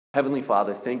Heavenly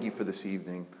Father, thank you for this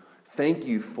evening. Thank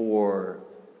you for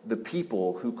the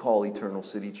people who call Eternal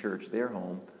City Church their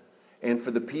home, and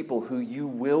for the people who you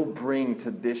will bring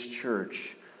to this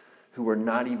church who are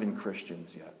not even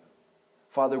Christians yet.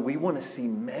 Father, we want to see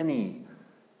many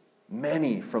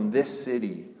from this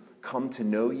city come to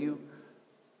know you,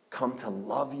 come to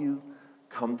love you,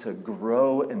 come to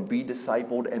grow and be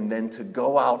discipled, and then to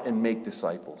go out and make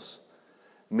disciples.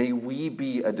 May we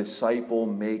be a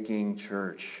disciple-making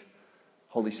church.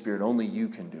 Holy Spirit, only you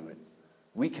can do it.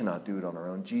 We cannot do it on our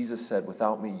own. Jesus said,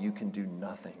 without me, you can do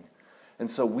nothing. And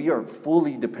so we are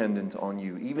fully dependent on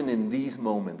you. Even in these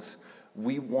moments,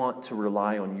 we want to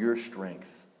rely on your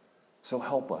strength. So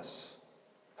help us.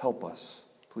 Help us,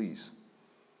 please.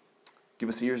 Give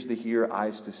us ears to hear,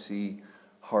 eyes to see,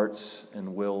 hearts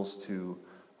and wills to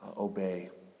obey.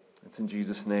 It's in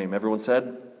Jesus' name. Everyone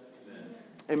said?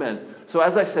 Amen. So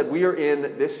as I said, we are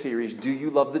in this series, Do You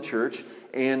Love the Church?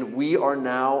 And we are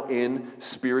now in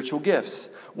spiritual gifts.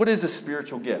 What is a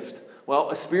spiritual gift? Well,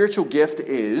 a spiritual gift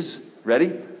is,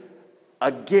 ready?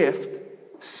 A gift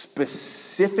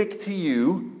specific to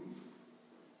you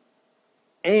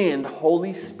and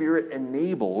Holy Spirit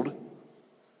enabled.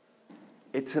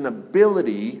 It's an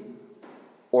ability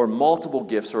or multiple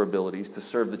gifts or abilities to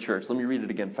serve the church. Let me read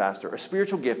it again faster. A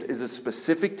spiritual gift is a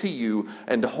specific to you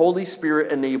and Holy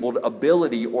Spirit-enabled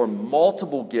ability or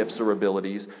multiple gifts or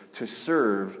abilities to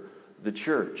serve the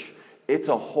church. It's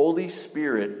a Holy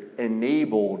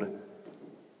Spirit-enabled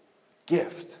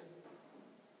gift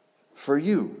for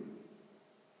you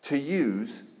to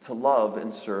use to love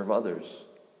and serve others.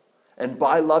 And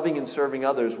by loving and serving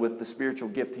others with the spiritual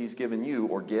gift he's given you,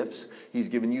 or gifts he's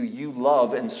given you, you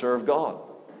love and serve God.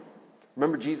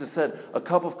 Remember, Jesus said, a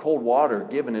cup of cold water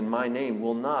given in my name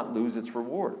will not lose its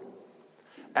reward.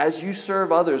 As you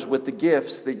serve others with the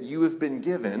gifts that you have been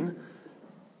given,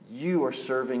 you are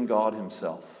serving God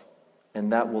himself,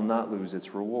 and that will not lose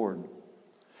its reward.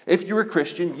 If you're a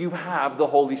Christian, you have the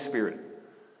Holy Spirit.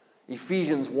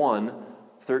 Ephesians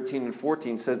 1:13 and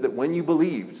 14 says that when you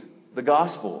believed the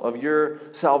gospel of your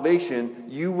salvation,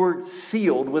 you were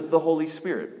sealed with the Holy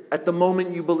Spirit. At the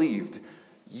moment you believed,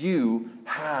 you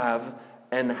have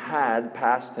and had,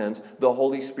 past tense, the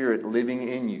Holy Spirit living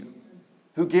in you,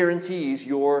 who guarantees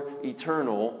your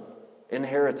eternal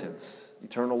inheritance,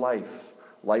 eternal life,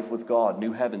 life with God,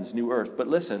 new heavens, new earth. But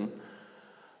listen,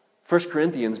 1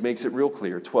 Corinthians makes it real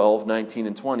clear, 12, 19,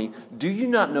 and 20. Do you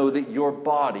not know that your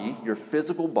body, your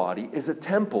physical body, is a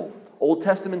temple? Old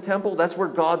Testament temple, that's where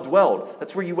God dwelled.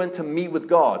 That's where you went to meet with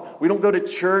God. We don't go to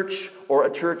church or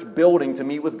a church building to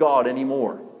meet with God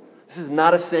anymore. This is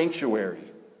not a sanctuary.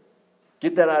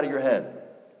 Get that out of your head.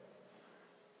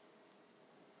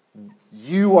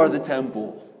 You are the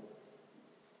temple.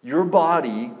 Your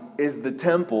body is the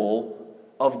temple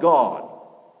of God,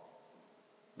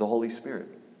 the Holy Spirit.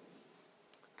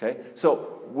 Okay? So,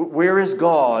 where is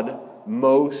God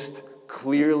most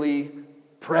clearly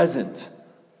present?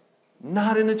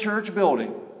 Not in a church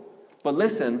building. But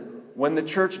listen, when the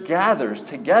church gathers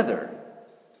together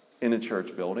in a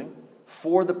church building,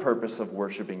 for the purpose of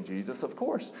worshiping Jesus, of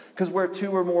course. Because where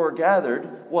two or more are gathered,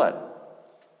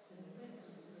 what?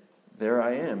 There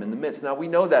I am in the midst. Now we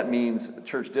know that means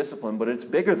church discipline, but it's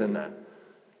bigger than that.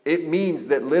 It means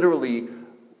that literally,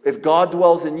 if God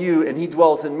dwells in you and he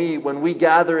dwells in me, when we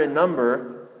gather in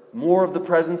number, more of the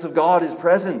presence of God is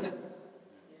present.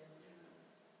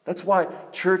 That's why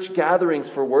church gatherings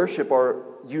for worship are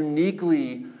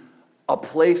uniquely a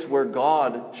place where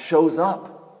God shows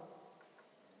up.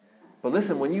 But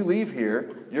listen, when you leave here,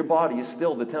 your body is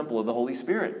still the temple of the Holy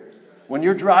Spirit. When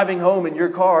you're driving home in your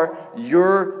car,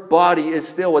 your body is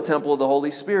still a temple of the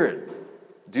Holy Spirit.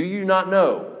 Do you not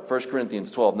know, 1 Corinthians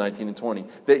 12, 19, and 20,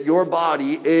 that your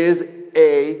body is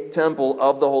a temple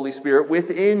of the Holy Spirit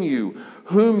within you,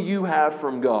 whom you have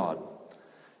from God?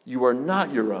 You are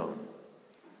not your own,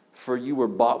 for you were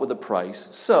bought with a price.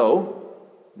 So,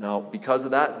 now because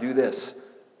of that, do this.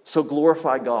 So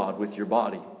glorify God with your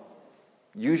body.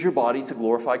 Use your body to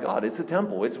glorify God. It's a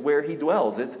temple. It's where he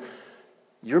dwells.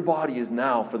 Your body is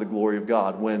now for the glory of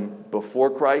God, when before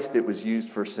Christ it was used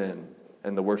for sin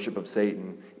and the worship of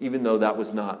Satan, even though that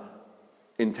was not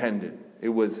intended. It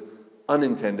was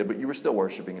unintended, but you were still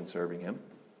worshiping and serving him.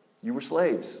 You were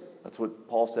slaves. That's what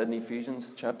Paul said in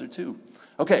Ephesians chapter 2.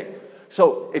 Okay,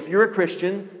 so if you're a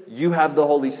Christian, you have the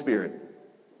Holy Spirit.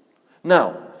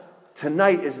 Now,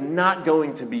 tonight is not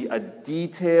going to be a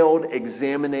detailed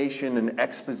examination and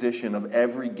exposition of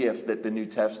every gift that the New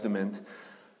Testament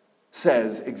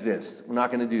says exists. We're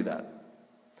not going to do that.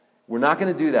 We're not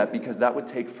going to do that because that would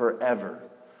take forever.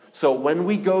 So when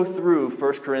we go through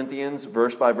 1 Corinthians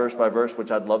verse by verse by verse,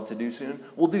 which I'd love to do soon,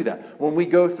 we'll do that. When we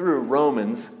go through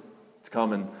Romans, it's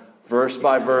coming verse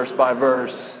by verse by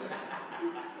verse.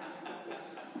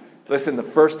 Listen, the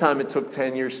first time it took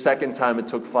 10 years, second time it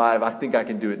took 5. I think I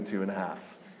can do it in 2.5.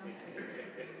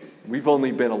 We've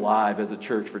only been alive as a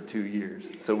church for 2 years.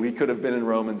 So we could have been in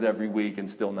Romans every week and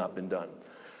still not been done.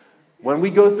 When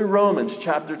we go through Romans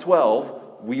chapter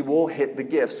 12, we will hit the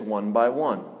gifts one by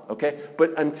one. Okay?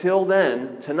 But until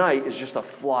then, tonight is just a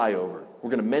flyover. We're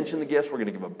going to mention the gifts. We're going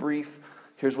to give a brief.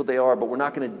 Here's what they are, but we're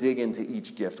not going to dig into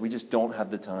each gift. We just don't have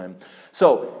the time.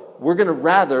 So we're going to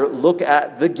rather look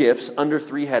at the gifts under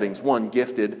 3 headings. 1,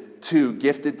 gifted. 2,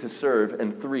 gifted to serve.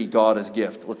 And 3, God as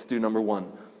gift. Let's do number 1,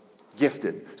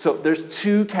 gifted. So there's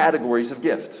 2 categories of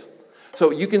gifts.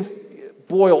 So you can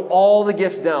boil all the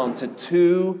gifts down to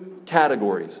 2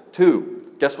 categories.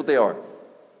 2. Guess what they are?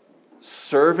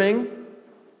 Serving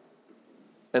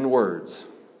and words.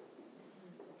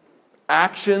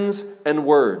 Actions and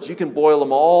words. You can boil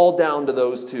them all down to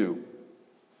those 2.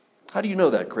 How do you know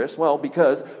that, Chris? Well,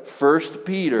 because 1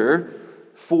 Peter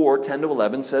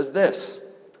 4:10-11 says this.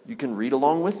 You can read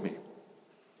along with me.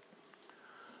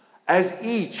 As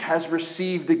each has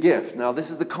received a gift. Now, this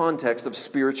is the context of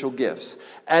spiritual gifts.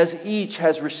 As each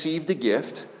has received a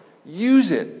gift,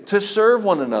 use it to serve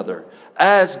one another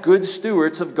as good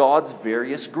stewards of God's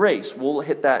various grace. We'll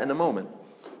hit that in a moment.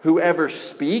 Whoever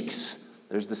speaks,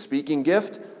 there's the speaking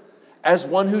gift, as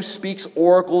one who speaks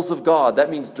oracles of God. That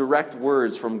means direct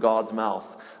words from God's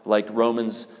mouth, like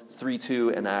Romans 3:2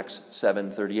 and Acts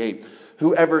 7:38.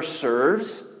 Whoever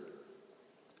serves,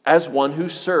 as one who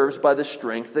serves by the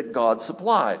strength that God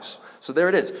supplies. So there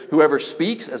it is. Whoever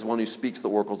speaks, as one who speaks the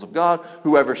oracles of God.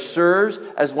 Whoever serves,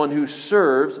 as one who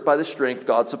serves by the strength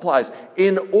God supplies.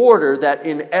 In order that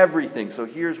in everything, so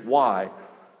here's why.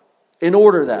 In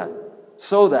order that,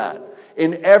 so that,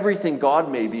 in everything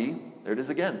God may be, there it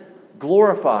is again,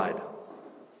 glorified.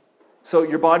 So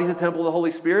your body's a temple of the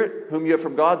Holy Spirit, whom you have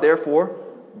from God, therefore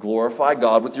glorify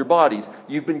God with your bodies.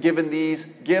 You've been given these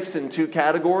gifts in 2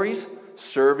 categories,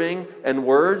 serving and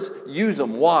words. Use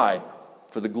them. Why?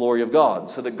 For the glory of God,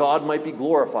 so that God might be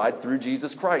glorified through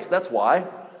Jesus Christ. That's why.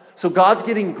 So God's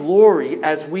getting glory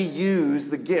as we use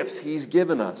the gifts He's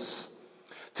given us.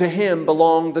 To Him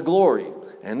belong the glory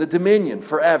and the dominion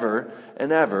forever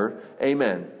and ever.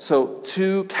 Amen. So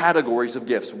 2 categories of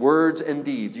gifts, words and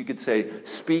deeds. You could say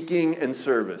speaking and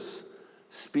service.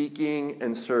 Speaking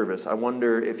and service. I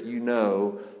wonder if you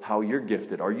know how you're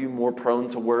gifted. Are you more prone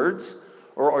to words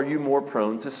or are you more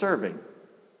prone to serving?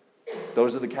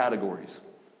 Those are the categories.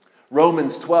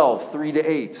 Romans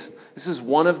 12:3-8. This is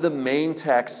one of the main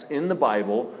texts in the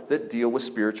Bible that deal with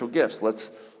spiritual gifts.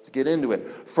 Let's get into it.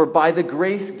 For by the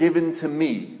grace given to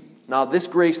me. Now, this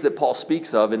grace that Paul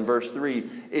speaks of in verse 3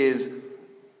 is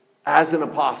as an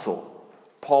apostle.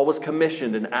 Paul was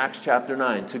commissioned in Acts chapter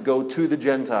 9 to go to the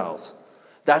Gentiles.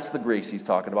 That's the grace he's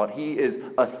talking about. He is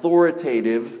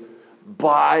authoritative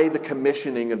by the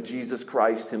commissioning of Jesus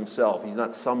Christ himself. He's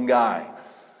not some guy.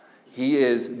 He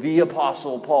is the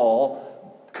apostle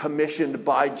Paul, commissioned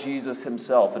by Jesus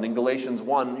himself. And in Galatians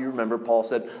 1, you remember Paul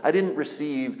said, I didn't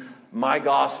receive my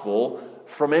gospel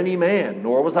from any man,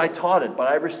 nor was I taught it, but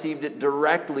I received it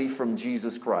directly from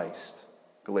Jesus Christ.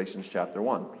 Galatians chapter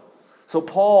 1. So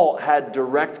Paul had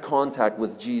direct contact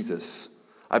with Jesus,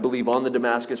 I believe on the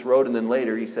Damascus Road, and then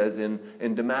later he says in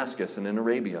Damascus and in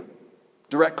Arabia.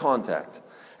 Direct contact.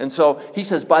 And so he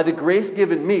says, by the grace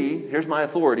given me, here's my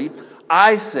authority,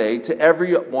 I say to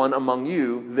everyone among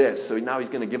you this. So now he's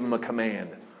going to give them a command.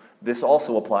 This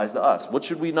also applies to us. What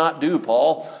should we not do,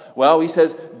 Paul? Well, he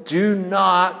says, do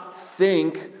not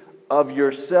think of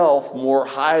yourself more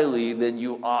highly than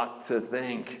you ought to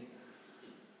think.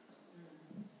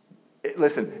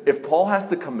 Listen, if Paul has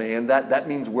to command that, that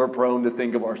means we're prone to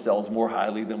think of ourselves more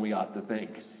highly than we ought to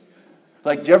think.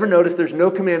 Like, do you ever notice there's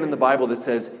no command in the Bible that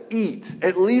says, eat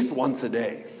at least once a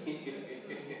day?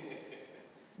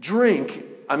 Drink,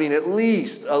 at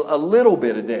least a little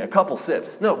bit a day, a couple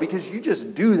sips. No, because you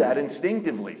just do that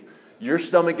instinctively. Your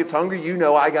stomach gets hungry, you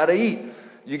know I gotta eat.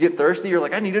 You get thirsty, you're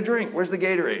like, I need a drink. Where's the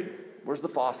Gatorade? Where's the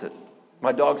faucet?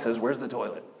 My dog says, where's the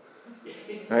toilet?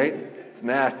 Right? It's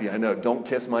nasty, I know. Don't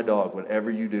kiss my dog, whatever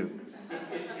you do.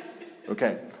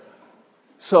 Okay.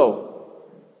 So,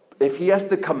 if he has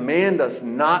to command us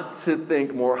not to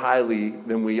think more highly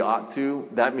than we ought to,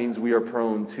 that means we are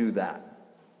prone to that.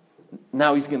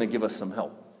 Now he's going to give us some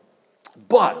help.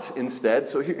 But instead,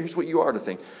 so here's what you are to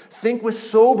think. Think with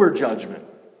sober judgment.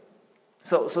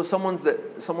 So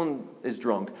someone is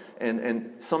drunk,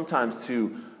 and sometimes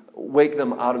to wake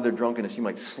them out of their drunkenness, you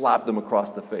might slap them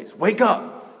across the face. Wake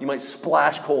up! You might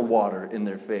splash cold water in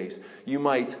their face. You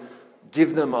might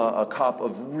give them a cup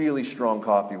of really strong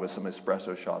coffee with some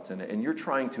espresso shots in it. And you're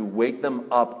trying to wake them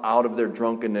up out of their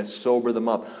drunkenness, sober them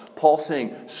up. Paul's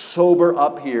saying, sober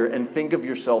up here and think of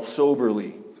yourself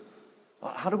soberly.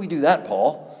 How do we do that,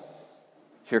 Paul?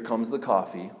 Here comes the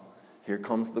coffee. Here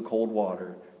comes the cold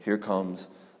water. Here comes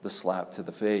the slap to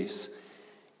the face.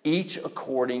 Each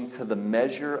according to the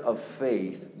measure of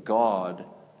faith God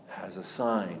has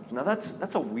assigned. Now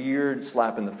that's a weird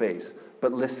slap in the face,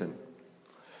 but listen.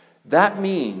 That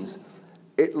means,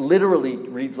 it literally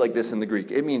reads like this in the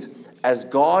Greek. It means, as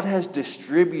God has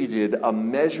distributed a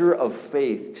measure of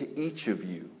faith to each of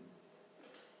you.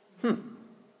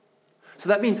 So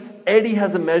that means Eddie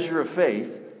has a measure of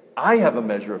faith, I have a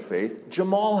measure of faith,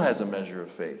 Jamal has a measure of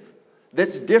faith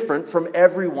that's different from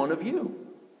every one of you.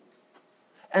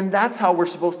 And that's how we're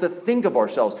supposed to think of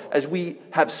ourselves. As we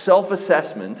have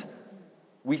self-assessment,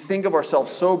 we think of ourselves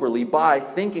soberly by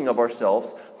thinking of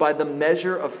ourselves by the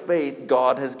measure of faith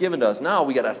God has given to us. Now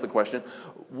we got to ask the question,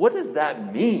 what does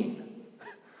that mean?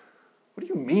 What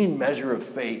do you mean measure of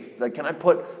faith? Like, can I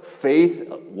put faith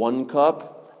 1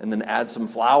 cup and then add some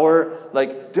flour?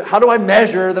 Like, how do I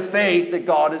measure the faith that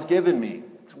God has given me?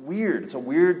 It's weird. It's a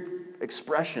weird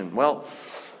expression. Well,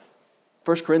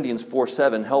 1 Corinthians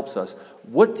 4:7 helps us.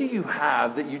 What do you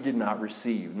have that you did not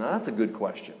receive? Now that's a good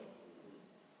question.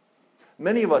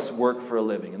 Many of us work for a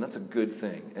living, and that's a good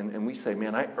thing. And we say,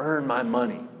 man, I earn my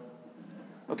money.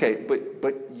 Okay,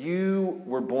 but you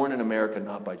were born in America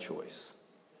not by choice.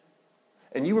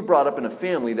 And you were brought up in a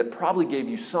family that probably gave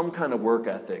you some kind of work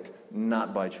ethic,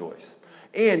 not by choice.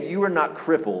 And you are not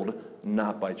crippled,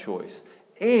 not by choice.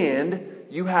 And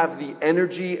you have the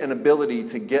energy and ability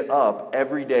to get up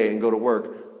every day and go to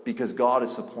work because God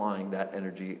is supplying that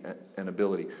energy and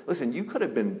ability. Listen, you could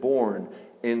have been born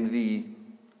in the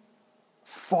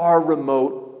far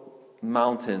remote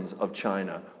mountains of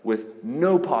China with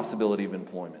no possibility of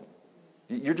employment.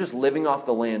 You're just living off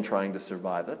the land trying to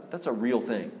survive. That's a real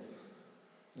thing.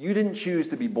 You didn't choose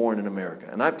to be born in America.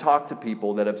 And I've talked to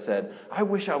people that have said, I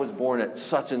wish I was born at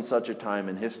such and such a time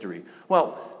in history.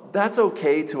 Well, that's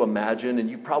okay to imagine, and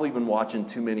you've probably been watching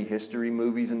too many history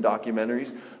movies and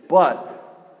documentaries.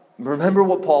 But remember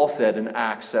what Paul said in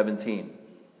Acts 17.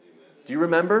 Do you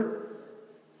remember?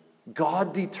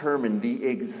 God determined the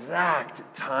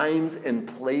exact times and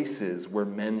places where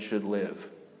men should live.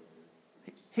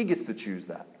 He gets to choose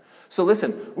that. So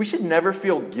listen, we should never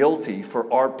feel guilty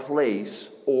for our place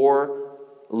or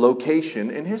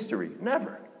location in history.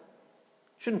 Never.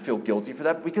 Shouldn't feel guilty for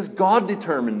that because God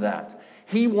determined that.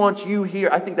 He wants you here.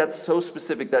 I think that's so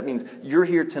specific. That means you're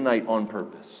here tonight on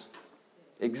purpose.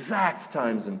 Exact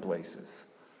times and places.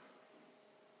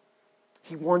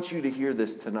 He wants you to hear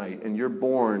this tonight, and you're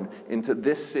born into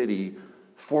this city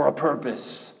for a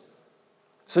purpose.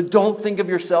 So don't think of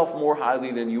yourself more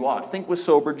highly than you ought. Think with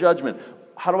sober judgment.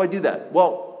 How do I do that?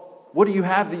 Well, what do you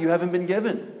have that you haven't been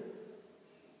given?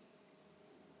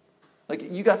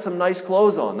 Like, you got some nice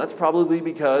clothes on. That's probably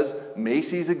because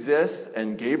Macy's exists,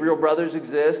 and Gabriel Brothers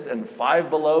exists, and Five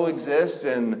Below exists,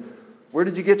 and where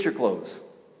did you get your clothes?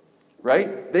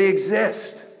 Right? They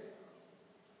exist.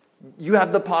 You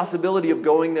have the possibility of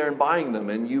going there and buying them,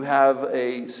 and you have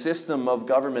a system of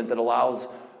government that allows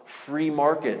free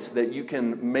markets that you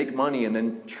can make money and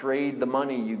then trade the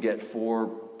money you get for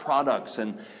products.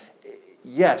 And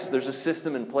yes, there's a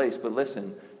system in place, but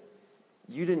listen,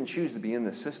 you didn't choose to be in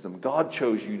this system. God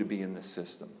chose you to be in this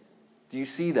system. Do you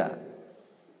see that?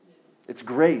 It's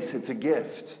grace. It's a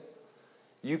gift.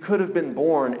 You could have been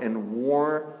born in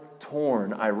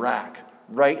war-torn Iraq,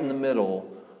 right in the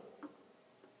middle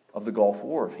of the Gulf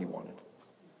War if he wanted.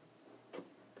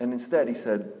 And instead he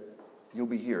said, you'll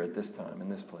be here at this time, in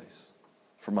this place,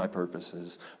 for my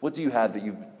purposes. What do you have that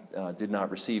you did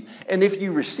not receive? And if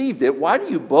you received it, why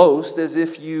do you boast as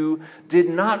if you did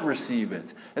not receive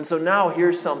it? And so now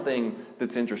here's something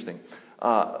that's interesting.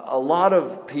 A lot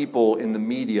of people in the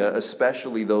media,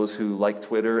 especially those who like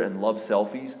Twitter and love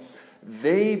selfies,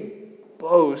 they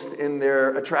boast in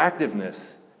their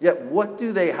attractiveness. Yet what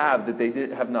do they have that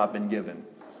they have not been given?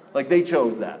 Like, they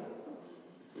chose that.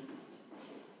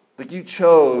 Like, you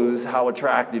chose how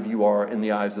attractive you are in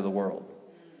the eyes of the world.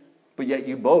 But yet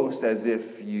you boast as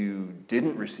if you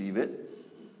didn't receive it.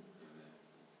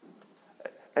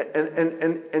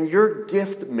 And your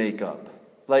gift makeup,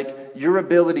 like your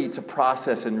ability to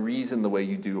process and reason the way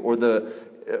you do, or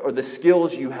the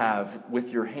skills you have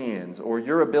with your hands, or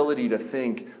your ability to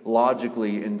think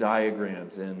logically in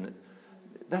diagrams, and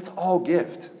that's all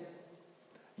gift.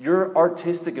 Your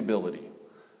artistic ability.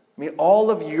 I I mean, all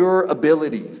of your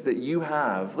abilities that you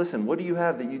have, listen, what do you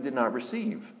have that you did not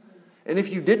receive? And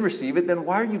if you did receive it, then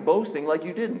why are you boasting like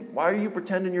you didn't? Why are you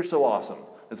pretending you're so awesome,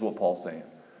 is what Paul's saying.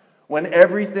 When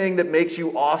everything that makes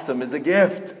you awesome is a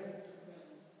gift.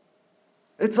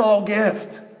 It's all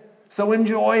gift. So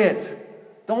enjoy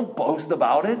it. Don't boast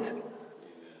about it.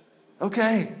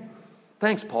 Okay.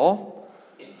 Thanks, Paul.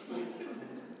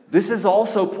 This is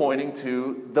also pointing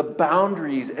to the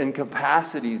boundaries and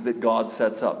capacities that God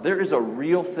sets up. There is a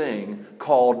real thing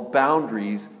called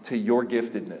boundaries to your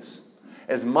giftedness.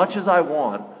 As much as I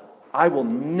want, I will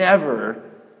never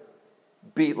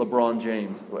beat LeBron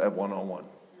James at one-on-one.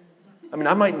 I mean,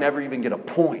 I might never even get a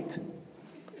point.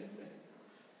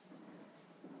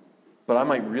 But I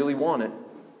might really want it.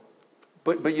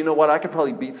 But you know what? I could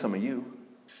probably beat some of you.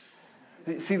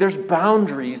 See, there's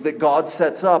boundaries that God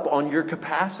sets up on your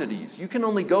capacities. You can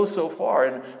only go so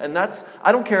far. And that's,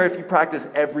 I don't care if you practice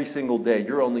every single day.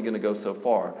 You're only going to go so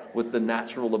far with the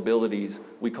natural abilities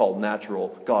we call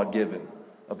natural, God-given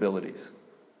abilities.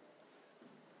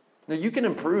 Now, you can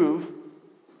improve,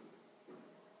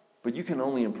 but you can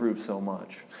only improve so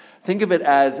much. Think of it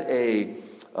as a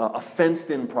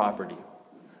fenced-in property.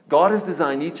 God has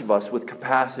designed each of us with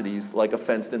capacities like a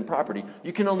fenced-in property.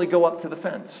 You can only go up to the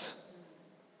fence.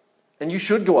 And you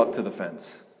should go up to the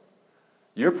fence.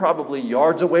 You're probably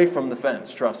yards away from the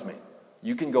fence, trust me.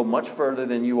 You can go much further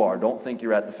than you are. Don't think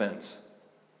you're at the fence.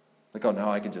 Like, oh,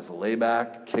 now I can just lay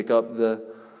back, kick up the...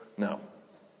 No,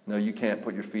 you can't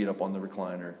put your feet up on the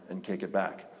recliner and kick it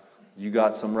back. You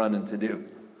got some running to do.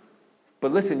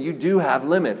 But listen, you do have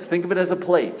limits. Think of it as a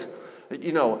plate.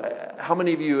 You know, how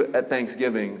many of you at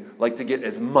Thanksgiving like to get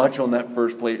as much on that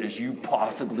first plate as you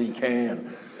possibly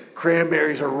can?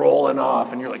 Cranberries are rolling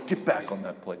off, and you're like, get back on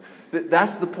that plate.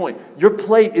 That's the point. Your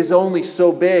plate is only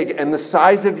so big, and the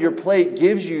size of your plate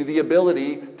gives you the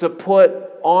ability to put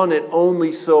on it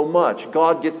only so much.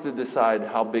 God gets to decide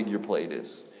how big your plate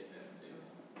is.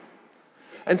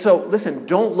 And so, listen,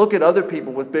 don't look at other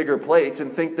people with bigger plates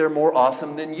and think they're more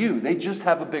awesome than you. They just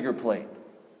have a bigger plate.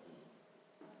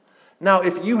 Now,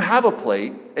 if you have a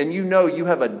plate, and you know you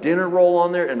have a dinner roll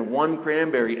on there and one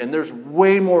cranberry, and there's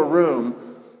way more room,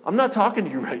 I'm not talking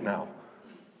to you right now.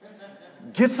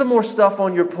 Get some more stuff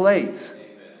on your plate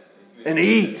and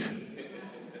eat,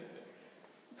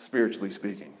 spiritually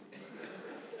speaking.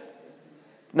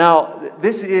 Now,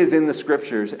 this is in the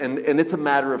scriptures, and it's a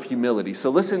matter of humility.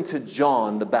 So listen to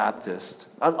John the Baptist.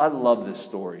 I love this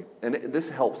story, and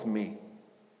this helps me.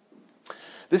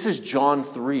 This is John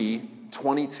 3,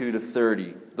 22 to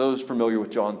 30. Those familiar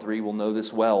with John 3 will know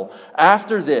this well.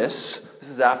 After this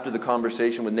is after the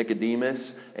conversation with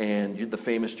Nicodemus and the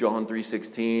famous John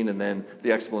 3:16, and then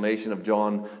the explanation of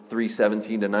John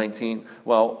 3:17 to 19.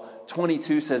 Well,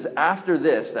 22 says, after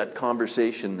this, that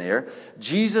conversation there,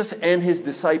 Jesus and his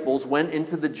disciples went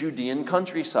into the Judean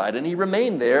countryside, and he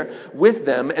remained there with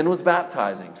them and was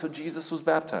baptizing. So Jesus was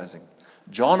baptizing.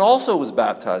 John also was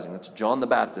baptizing. That's John the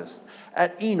Baptist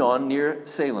at Enon near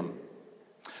Salem,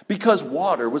 because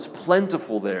water was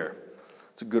plentiful there.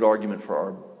 It's a good argument for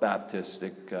our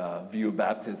Baptistic view of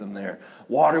baptism there.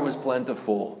 Water was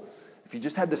plentiful. If you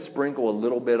just had to sprinkle a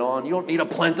little bit on, you don't need a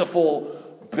plentiful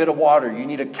bit of water. You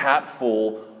need a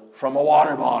capful from a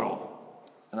water bottle.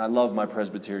 And I love my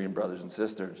Presbyterian brothers and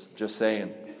sisters. Just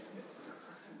saying.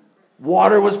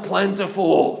 Water was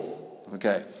plentiful.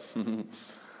 Okay.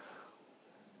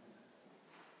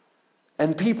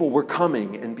 And people were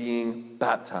coming and being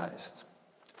baptized.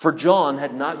 For John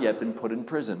had not yet been put in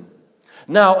prison.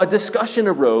 Now, a discussion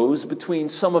arose between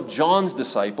some of John's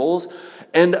disciples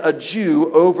and a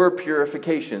Jew over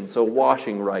purification, so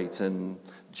washing rites and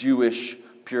Jewish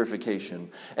purification.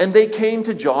 And they came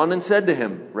to John and said to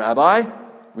him, Rabbi,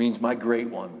 means my great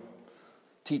one,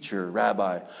 teacher,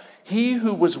 rabbi, he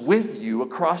who was with you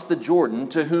across the Jordan,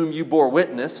 to whom you bore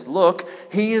witness, look,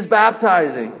 he is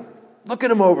baptizing. Look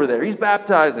at him over there, he's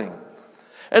baptizing.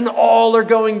 And all are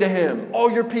going to him.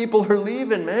 All your people are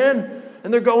leaving, man.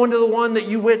 And they're going to the one that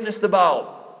you witnessed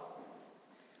about.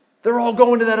 They're all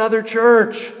going to that other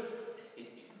church.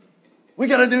 We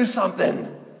got to do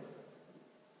something.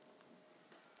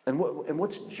 And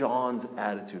what's John's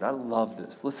attitude? I love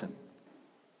this. Listen.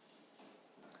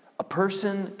 A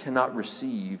person cannot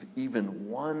receive even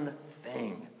one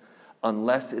thing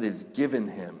unless it is given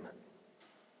him.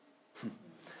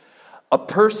 A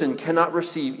person cannot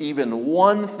receive even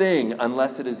one thing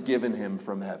unless it is given him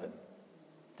from heaven.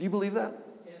 Do you believe that?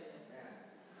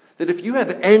 That if you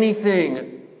have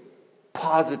anything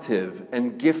positive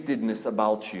and giftedness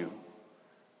about you,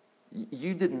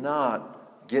 you did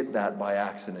not get that by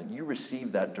accident. You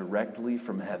received that directly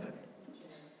from heaven.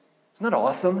 Isn't that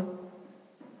awesome?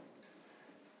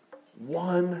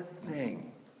 One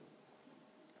thing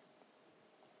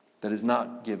that is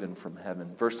not given from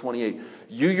heaven. Verse 28,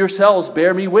 you yourselves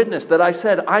bear me witness that I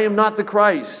said, I am not the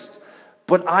Christ,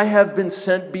 but I have been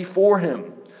sent before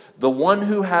him. The one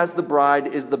who has the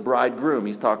bride is the bridegroom.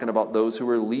 He's talking about those who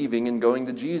are leaving and going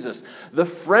to Jesus. The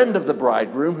friend of the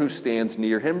bridegroom who stands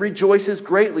near him rejoices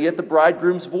greatly at the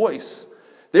bridegroom's voice.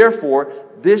 Therefore,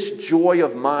 this joy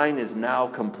of mine is now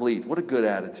complete. What a good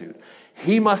attitude.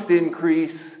 He must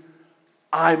increase,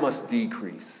 I must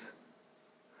decrease.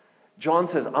 John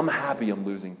says, I'm happy I'm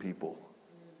losing people.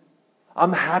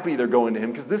 I'm happy they're going to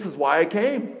him because this is why I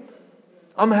came.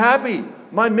 I'm happy.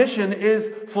 My mission is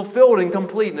fulfilled and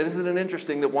complete. And isn't it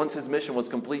interesting that once his mission was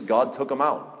complete, God took him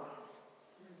out,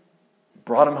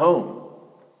 brought him home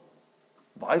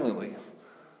violently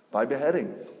by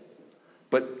beheading.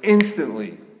 But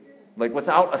instantly, like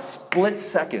without a split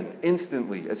second,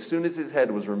 instantly, as soon as his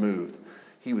head was removed,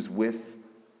 he was with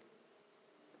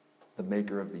the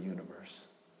maker of the universe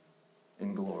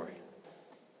in glory.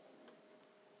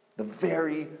 The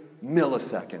very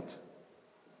millisecond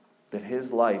that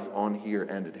his life on here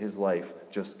ended, his life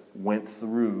just went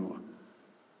through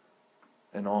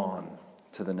and on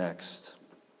to the next.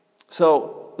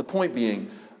 So the point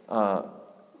being,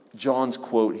 John's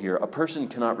quote here, a person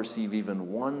cannot receive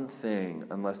even one thing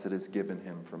unless it is given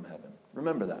him from heaven.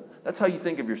 Remember that. That's how you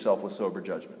think of yourself with sober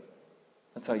judgment.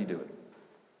 That's how you do it.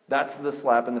 That's the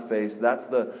slap in the face. That's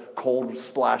the cold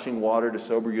splashing water to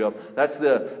sober you up. That's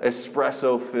the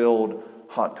espresso-filled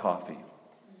hot coffee.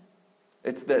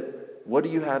 It's that, what do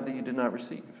you have that you did not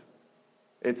receive?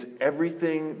 It's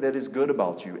everything that is good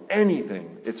about you.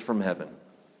 Anything, it's from heaven.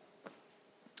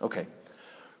 Okay.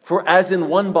 For as in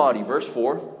one body, verse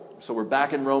 4, so we're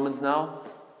back in Romans now,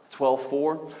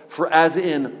 12:4. For as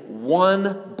in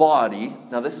one body,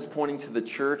 now this is pointing to the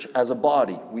church as a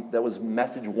body. That was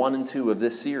message 1 and 2 of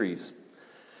this series.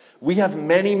 We have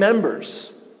many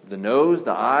members, the nose,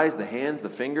 the eyes, the hands, the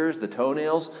fingers, the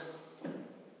toenails,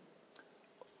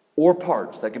 or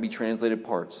parts. That can be translated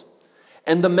parts.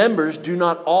 And the members do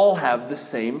not all have the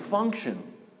same function.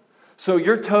 So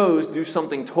your toes do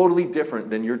something totally different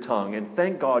than your tongue. And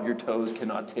thank God your toes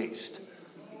cannot taste.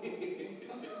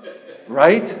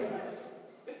 Right?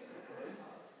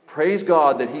 Praise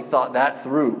God that he thought that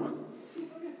through.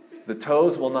 The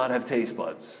toes will not have taste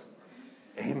buds.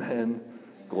 Amen.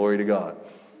 Glory to God.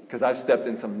 Because I've stepped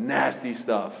in some nasty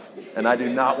stuff. And I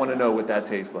do not want to know what that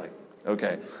tastes like.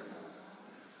 Okay.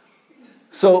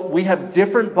 So we have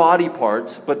different body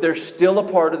parts, but they're still a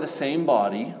part of the same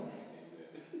body.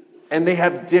 And they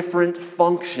have different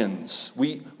functions.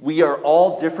 We are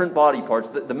all different body parts.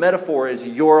 The metaphor is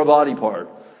you're a body part.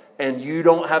 And you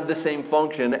don't have the same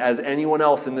function as anyone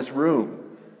else in this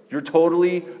room. You're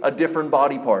totally a different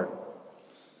body part.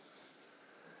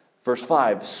 Verse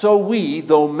 5, so we,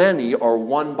 though many, are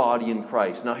one body in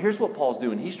Christ. Now here's what Paul's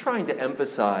doing. He's trying to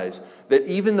emphasize that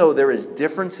even though there is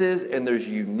differences and there's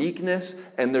uniqueness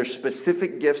and there's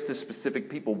specific gifts to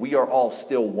specific people, we are all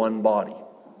still one body.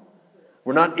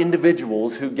 We're not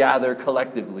individuals who gather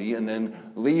collectively and then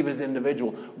leave as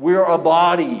individual. We're a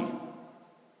body.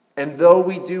 And though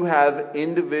we do have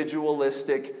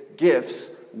individualistic gifts,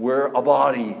 we're a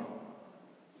body.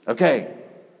 Okay.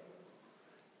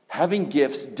 Having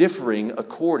gifts differing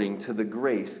according to the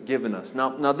grace given us.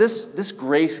 Now this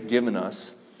grace given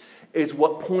us is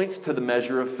what points to the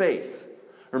measure of faith.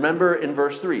 Remember in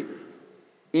verse 3,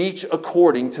 each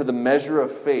according to the measure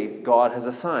of faith God has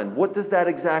assigned. What does that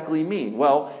exactly mean?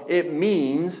 Well, it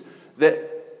means that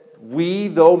we,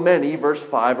 though many, verse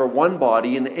 5, are one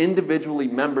body and individually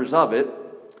members of it,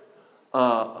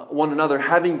 one another,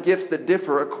 having gifts that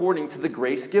differ according to the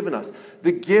grace given us.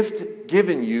 The gift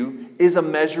given you is a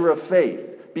measure of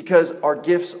faith because our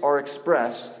gifts are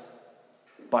expressed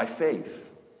by faith.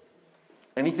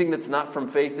 Anything that's not from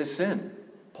faith is sin,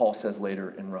 Paul says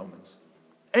later in Romans.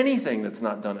 Anything that's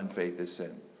not done in faith is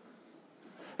sin.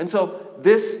 And so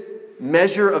this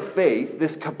measure of faith,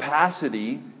 this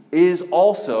capacity, is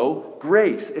also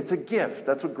grace. It's a gift.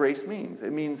 That's what grace means.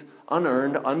 It means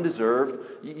unearned,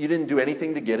 undeserved. You didn't do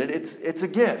anything to get it. It's a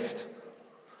gift.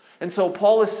 And so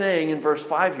Paul is saying in verse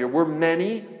 5 here, we're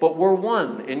many, but we're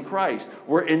one in Christ.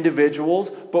 We're individuals,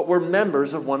 but we're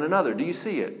members of one another. Do you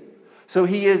see it? So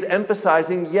he is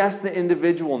emphasizing, yes, the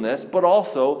individualness, but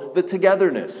also the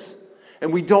togetherness.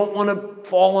 And we don't want to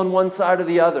fall on one side or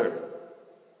the other.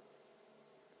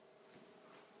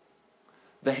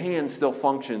 The hand still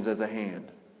functions as a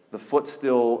hand. The foot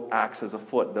still acts as a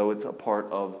foot, though it's a part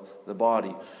of the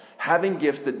body. Having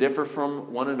gifts that differ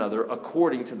from one another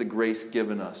according to the grace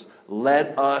given us.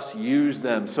 Let us use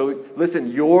them. So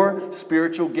listen, your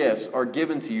spiritual gifts are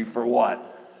given to you for what?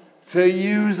 to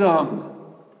use them,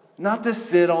 not to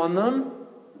sit on them.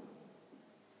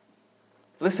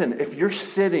 Listen, if you're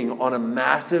sitting on a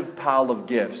massive pile of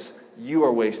gifts, you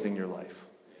are wasting your life.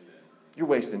 You're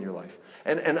wasting your life.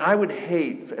 And I would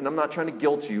hate, and I'm not trying to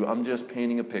guilt you, I'm just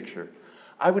painting a picture.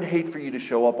 I would hate for you to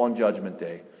show up on Judgment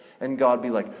Day and God be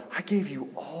like, I gave you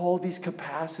all these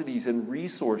capacities and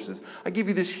resources. I gave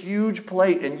you this huge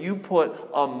plate and you put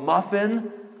a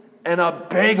muffin and a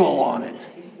bagel on it.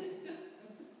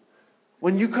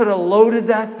 When you could have loaded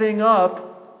that thing up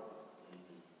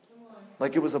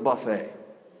like it was a buffet.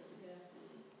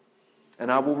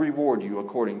 And I will reward you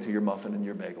according to your muffin and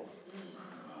your bagel.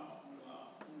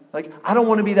 Like, I don't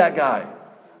want to be that guy.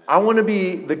 I want to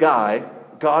be the guy,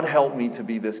 God help me to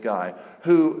be this guy,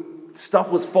 who stuff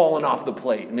was falling off the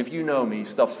plate. And if you know me,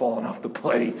 stuff's falling off the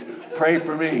plate. Pray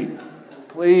for me.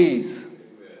 Please.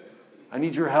 I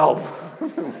need your help.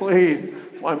 Please.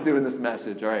 That's why I'm doing this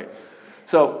message. All right.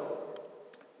 So,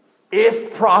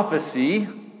 if prophecy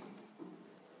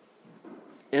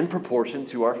in proportion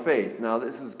to our faith. Now,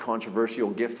 this is a controversial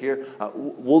gift here.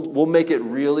 We'll make it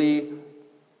really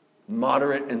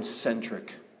moderate and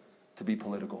centric to be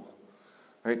political.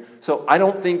 Right? So I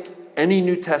don't think any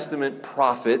New Testament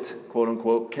prophet, quote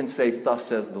unquote, can say, thus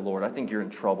says the Lord. I think you're in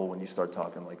trouble when you start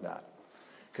talking like that.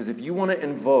 Because if you want to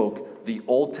invoke the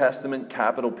Old Testament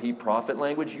capital P prophet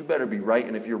language, you better be right.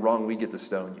 And if you're wrong, we get to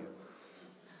stone you.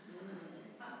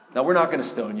 Now, we're not going to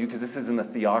stone you because this isn't a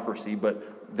theocracy,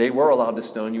 but they were allowed to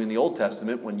stone you in the Old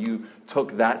Testament when you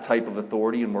took that type of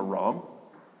authority and were wrong.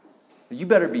 You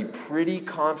better be pretty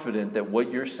confident that what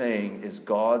you're saying is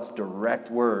God's direct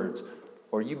words,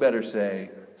 or you better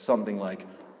say something like,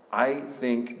 I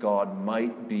think God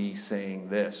might be saying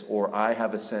this, or I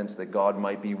have a sense that God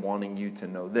might be wanting you to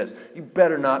know this. You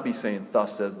better not be saying,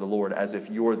 thus says the Lord, as if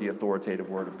you're the authoritative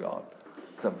word of God.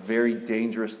 It's a very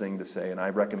dangerous thing to say, and I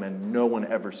recommend no one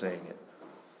ever saying it.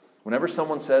 Whenever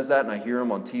someone says that and I hear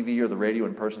them on TV or the radio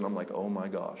in person, I'm like, oh my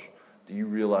gosh, do you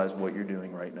realize what you're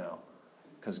doing right now?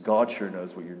 Because God sure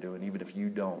knows what you're doing, even if you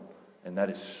don't. And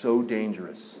that is so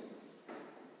dangerous.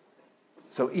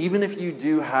 So even if you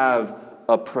do have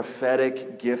a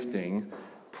prophetic gifting,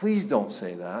 please don't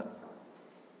say that.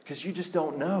 Because you just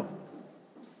don't know.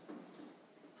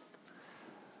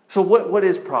 So what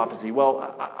is prophecy?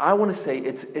 Well, I want to say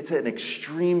it's an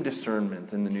extreme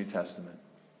discernment in the New Testament.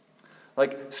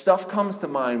 Like, stuff comes to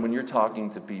mind when you're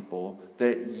talking to people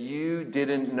that you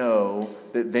didn't know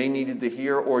that they needed to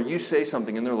hear, or you say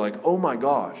something and they're like, oh my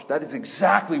gosh, that is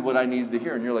exactly what I needed to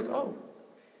hear. And you're like, oh,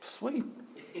 sweet.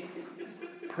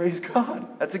 Praise God.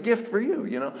 That's a gift for you,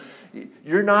 you know.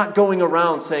 You're not going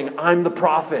around saying, I'm the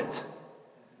prophet.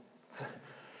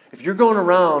 If you're going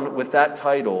around with that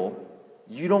title,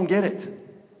 you don't get it.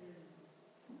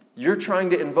 You're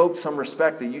trying to invoke some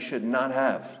respect that you should not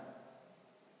have.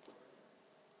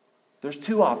 There's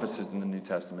two offices in the New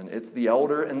Testament. It's the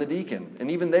elder and the deacon. And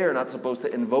even they are not supposed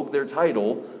to invoke their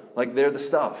title like they're the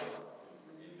stuff.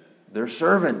 They're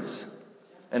servants.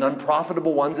 And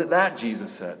unprofitable ones at that,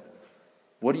 Jesus said.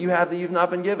 What do you have that you've not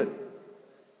been given?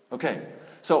 Okay,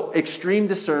 so extreme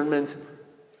discernment.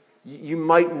 You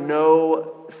might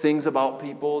know things about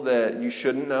people that you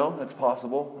shouldn't know. That's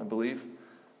possible, I believe.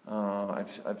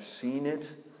 I've seen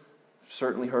it.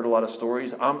 Certainly heard a lot of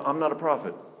stories. I'm not a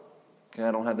prophet. Okay,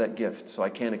 I don't have that gift, so I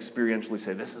can't experientially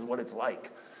say this is what it's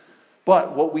like.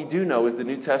 But what we do know is the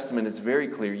New Testament is very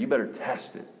clear. You better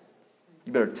test it.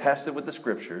 You better test it with the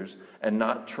Scriptures and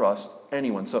not trust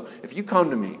anyone. So if you come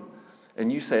to me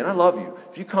and you say, and I love you,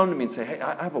 if you come to me and say, hey,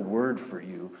 I have a word for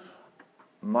you,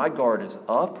 my guard is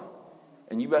up,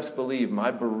 and you best believe my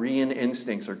Berean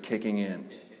instincts are kicking in.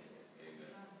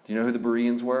 Do you know who the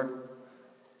Bereans were?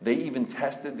 They even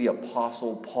tested the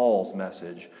Apostle Paul's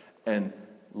message, and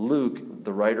Luke,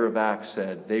 the writer of Acts,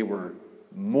 said they were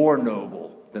more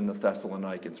noble than the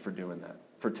Thessalonians for doing that,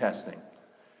 for testing.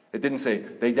 It didn't say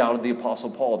they doubted the Apostle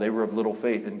Paul, they were of little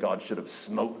faith and God should have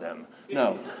smote them.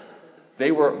 No,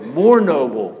 they were more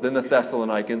noble than the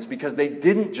Thessalonians because they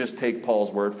didn't just take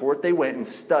Paul's word for it, they went and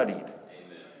studied.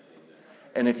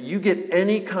 And if you get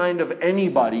any kind of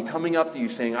anybody coming up to you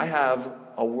saying, I have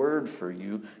a word for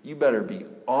you, you better be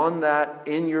on that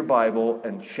in your Bible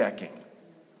and checking.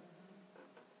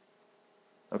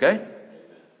 Okay?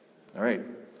 All right.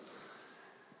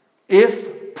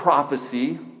 If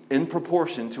prophecy in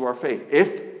proportion to our faith.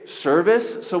 If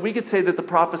service, so we could say that the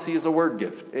prophecy is a word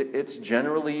gift. It's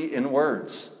generally in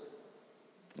words.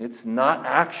 It's not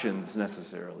actions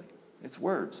necessarily. It's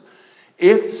words.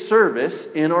 If service,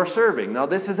 in our serving. Now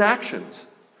this is actions.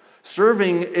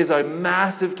 Serving is a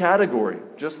massive category,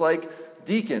 just like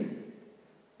deacon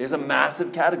is a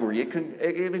massive category.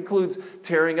 It includes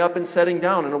tearing up and setting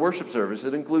down in a worship service.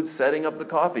 It includes setting up the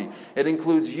coffee. It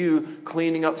includes you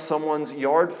cleaning up someone's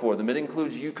yard for them. It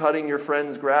includes you cutting your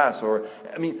friend's grass.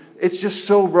 It's just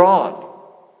so broad.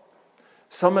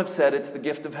 Some have said it's the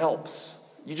gift of helps.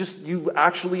 You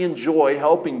actually enjoy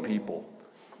helping people.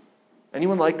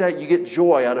 Anyone like that? You get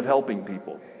joy out of helping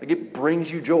people. Like, it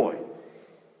brings you joy.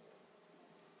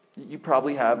 You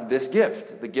probably have this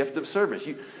gift, the gift of service.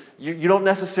 You don't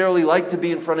necessarily like to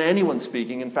be in front of anyone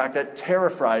speaking. In fact, that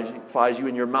terrifies you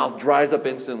and your mouth dries up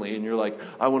instantly and you're like,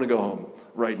 I want to go home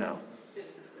right now.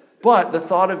 But the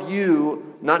thought of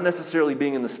you not necessarily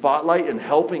being in the spotlight and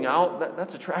helping out,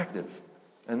 that's attractive.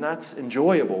 And that's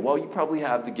enjoyable. Well, you probably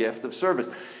have the gift of service.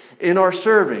 In our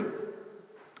serving,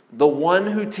 the one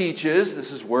who teaches,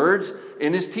 this is words,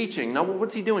 in his teaching. Now,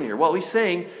 what's he doing here? Well, he's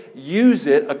saying, use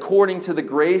it according to the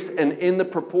grace and in the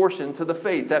proportion to the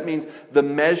faith. That means the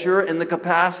measure and the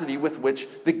capacity with which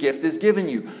the gift is given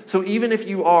you. So even if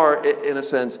you are, in a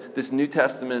sense, this New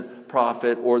Testament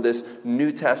prophet or this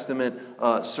New Testament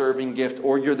serving gift,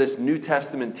 or you're this New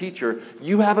Testament teacher,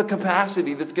 you have a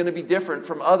capacity that's going to be different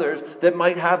from others that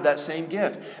might have that same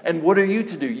gift. And what are you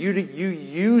to do? You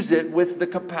use it with the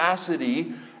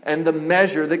capacity and the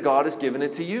measure that God has given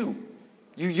it to you.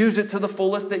 You use it to the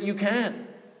fullest that you can.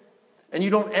 And you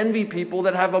don't envy people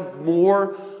that have a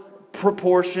more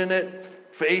proportionate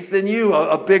faith than you,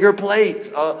 a bigger plate,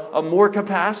 a more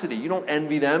capacity. You don't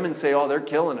envy them and say, oh, they're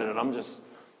killing it, and I'm just...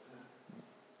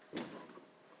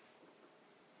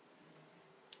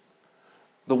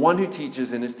 The one who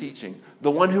teaches in his teaching.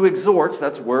 The one who exhorts,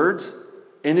 that's words,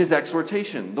 in his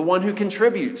exhortation. The one who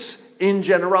contributes in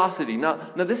generosity. Now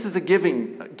this is a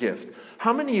giving gift.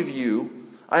 How many of you,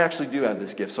 I actually do have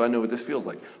this gift, so I know what this feels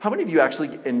like. How many of you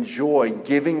actually enjoy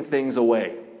giving things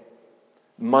away?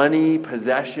 Money,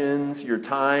 possessions, your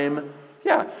time.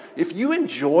 Yeah, if you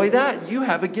enjoy that, you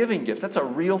have a giving gift. That's a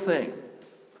real thing.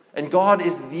 And God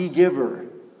is the giver.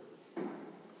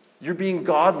 You're being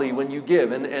godly when you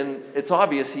give. And it's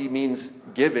obvious he means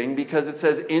giving because it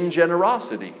says in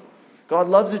generosity. God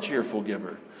loves a cheerful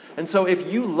giver. And so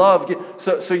if you love,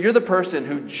 so you're the person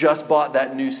who just bought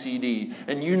that new CD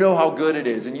and you know how good it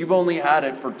is and you've only had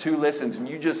it for 2 listens and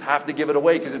you just have to give it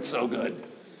away because it's so good.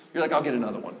 You're like, I'll get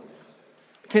another one.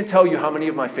 I can't tell you how many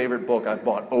of my favorite book I've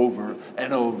bought over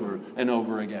and over and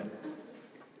over again.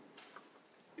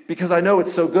 Because I know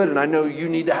it's so good and I know you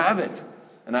need to have it.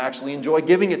 And I actually enjoy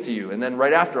giving it to you. And then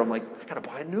right after, I'm like, I got to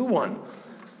buy a new one.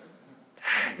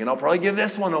 Dang, and I'll probably give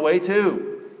this one away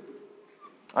too.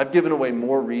 I've given away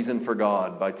more Reason for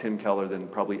God by Tim Keller than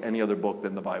probably any other book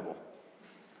than the Bible.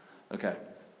 Okay.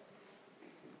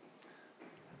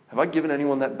 Have I given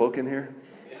anyone that book in here?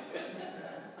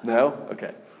 No?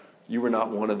 Okay. You were not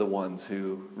one of the ones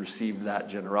who received that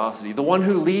generosity. The one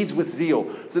who leads with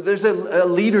zeal. So there's a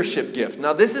leadership gift.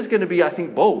 Now this is going to be, I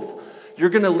think, both. You're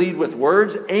going to lead with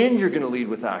words and you're going to lead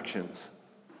with actions.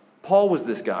 Paul was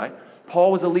this guy.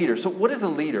 Paul was a leader. So what is a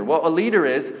leader? Well, a leader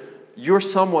is you're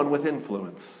someone with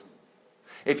influence.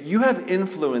 If you have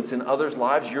influence in others'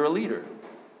 lives, you're a leader.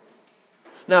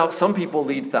 Now, some people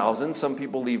lead thousands, some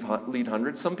people lead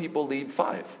hundreds, some people lead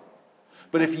 5.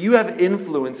 But if you have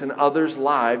influence in others'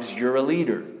 lives, you're a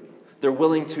leader. They're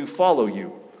willing to follow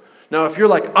you. Now, if you're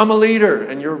like, I'm a leader,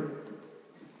 and you're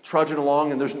trudging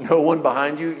along and there's no one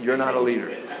behind you, you're not a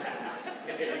leader.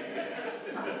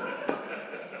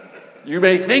 You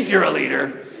may think you're a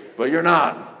leader, but you're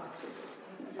not.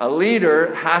 A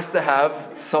leader has to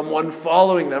have someone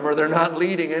following them or they're not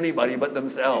leading anybody but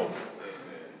themselves.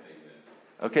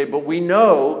 Okay, but we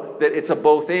know that it's a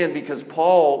both and because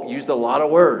Paul used a lot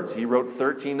of words. He wrote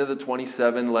 13 of the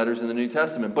 27 letters in the New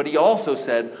Testament. But he also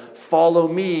said, follow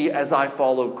me as I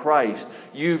follow Christ.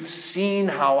 You've seen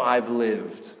how I've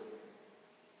lived.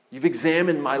 You've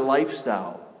examined my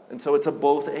lifestyle. And so it's a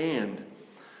both and.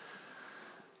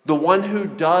 The one who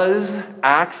does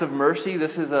acts of mercy,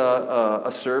 this is a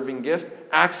serving gift,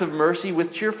 acts of mercy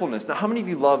with cheerfulness. Now, how many of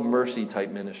you love mercy type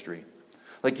ministry?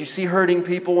 Like you see hurting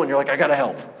people and you're like, I got to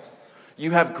help. You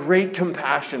have great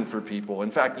compassion for people. In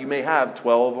fact, you may have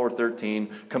 12 or 13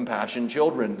 compassion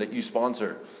children that you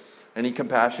sponsor. Any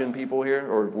compassion people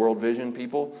here or World Vision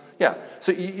people? Yeah.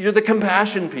 So you're the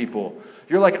compassion people.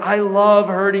 You're like, I love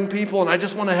hurting people and I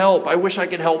just want to help. I wish I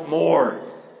could help more.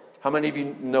 How many of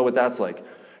you know what that's like?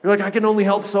 You're like, I can only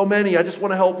help so many. I just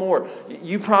want to help more.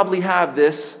 You probably have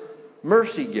this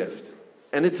mercy gift.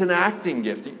 And it's an acting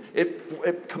gift.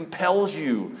 It compels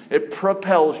you. It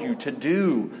propels you to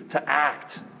do, to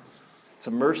act. It's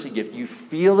a mercy gift. You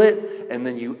feel it, and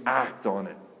then you act on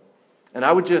it. And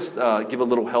I would just give a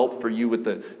little help for you with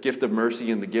the gift of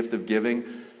mercy and the gift of giving.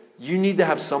 You need to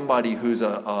have somebody who's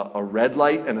a red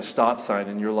light and a stop sign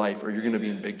in your life, or you're going to be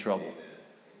in big trouble.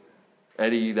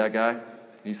 Eddie, that guy,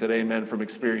 he said amen from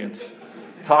experience.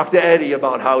 Talk to Eddie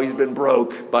about how he's been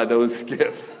broke by those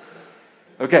gifts.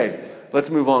 Okay, let's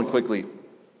move on quickly.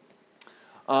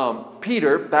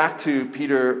 Peter, back to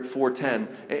Peter 4:10.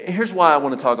 Here's why I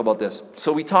want to talk about this.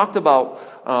 So we talked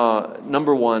about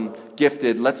number one,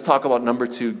 gifted. Let's talk about number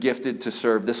two, gifted to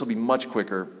serve. This will be much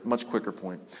quicker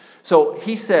point. So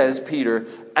he says, Peter,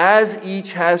 as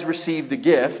each has received a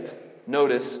gift,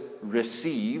 notice,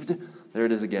 received, there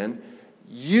it is again,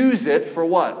 use it for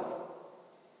what?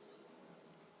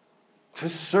 To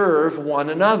serve one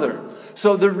another.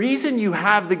 So the reason you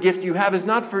have the gift you have is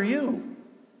not for you.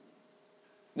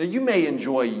 Now, you may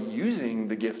enjoy using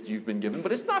the gift you've been given,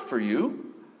 but it's not for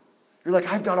you. You're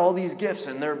like, I've got all these gifts,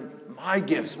 and they're my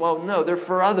gifts. Well, no, they're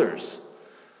for others.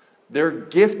 They're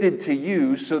gifted to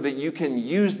you so that you can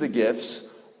use the gifts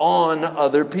on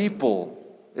other people.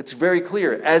 It's very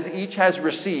clear. As each has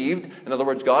received, in other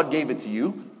words, God gave it to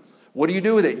you, what do you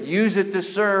do with it? Use it to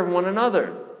serve one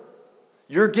another.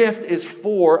 Your gift is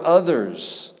for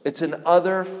others. It's an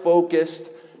other-focused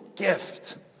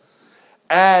gift.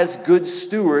 As good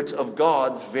stewards of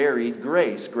God's varied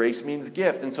grace. Grace means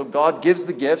gift. And so God gives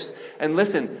the gifts. And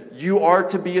listen, you are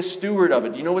to be a steward of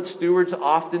it. You know what stewards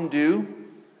often do?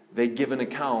 They give an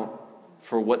account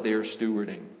for what they are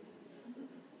stewarding.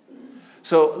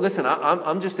 So listen,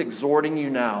 I'm just exhorting you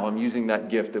now. I'm using that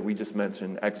gift that we just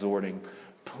mentioned, exhorting.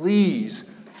 Please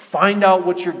find out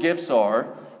what your gifts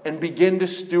are and begin to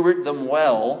steward them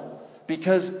well,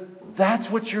 because that's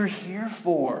what you're here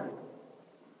for.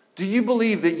 Do you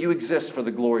believe that you exist for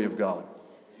the glory of God?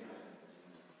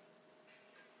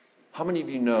 How many of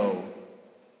you know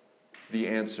the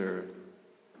answer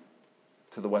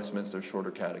to the Westminster Shorter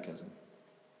Catechism?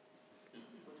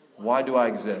 Why do I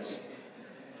exist?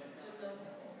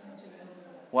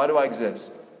 Why do I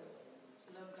exist?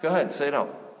 Go ahead, say it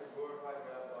out.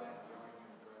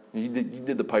 You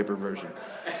did the Piper version.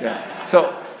 Yeah.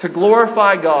 So, to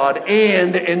glorify God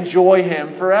and enjoy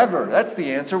Him forever. That's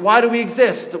the answer. Why do we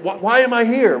exist? Why am I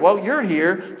here? Well, you're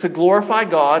here to glorify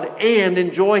God and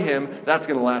enjoy Him. That's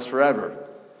going to last forever.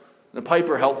 The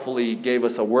Piper helpfully gave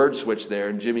us a word switch there,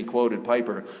 and Jimmy quoted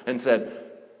Piper and said,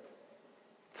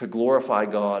 to glorify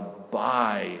God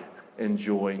by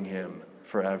enjoying Him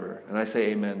forever. And I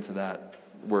say amen to that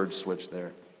word switch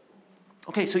there.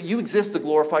 Okay, so you exist to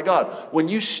glorify God. When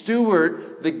you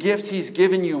steward the gifts He's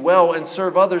given you well and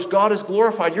serve others, God is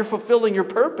glorified. You're fulfilling your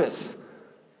purpose.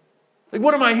 Like,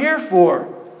 what am I here for?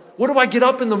 What do I get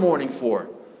up in the morning for?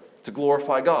 To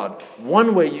glorify God.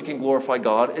 One way you can glorify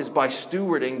God is by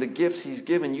stewarding the gifts He's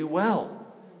given you well.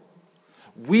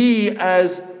 We,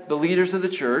 as the leaders of the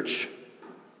church,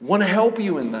 want to help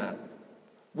you in that.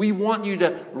 We want you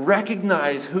to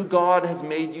recognize who God has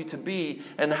made you to be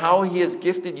and how He has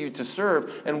gifted you to serve.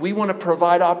 And we want to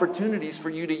provide opportunities for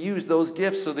you to use those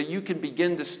gifts so that you can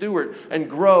begin to steward and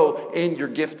grow in your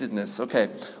giftedness. Okay,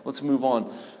 let's move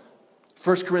on.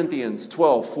 1 Corinthians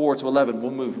 12, 4-11.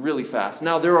 We'll move really fast.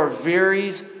 Now, there are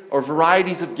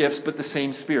varieties of gifts, but the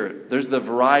same Spirit. There's the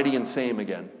variety and same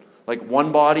again. Like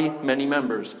one body, many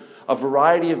members. A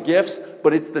variety of gifts,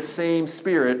 but it's the same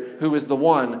Spirit who is the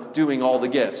one doing all the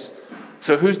gifts.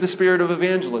 So who's the Spirit of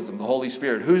evangelism? The Holy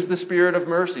Spirit. Who's the Spirit of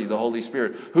mercy? The Holy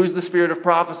Spirit. Who's the Spirit of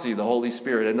prophecy? The Holy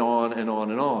Spirit. And on and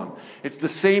on and on. It's the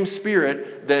same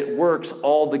Spirit that works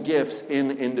all the gifts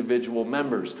in individual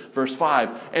members. Verse 5,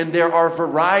 and there are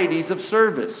varieties of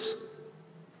service,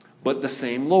 but the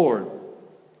same Lord.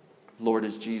 Lord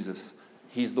is Jesus.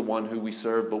 He's the one who we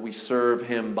serve, but we serve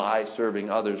Him by serving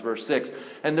others. Verse 6,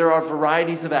 and there are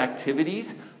varieties of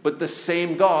activities, but the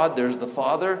same God, there's the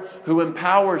Father, who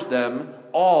empowers them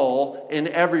all in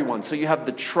everyone. So you have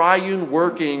the triune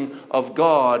working of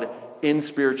God in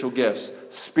spiritual gifts.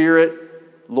 Spirit,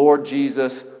 Lord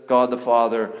Jesus, God the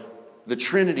Father. The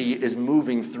Trinity is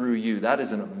moving through you. That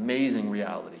is an amazing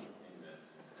reality.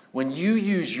 When you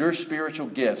use your spiritual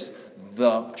gifts,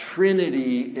 the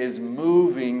Trinity is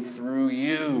moving through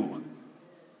you.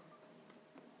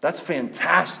 That's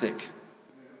fantastic.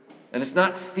 And it's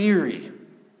not theory.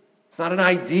 It's not an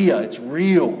idea. It's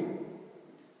real.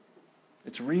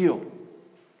 It's real.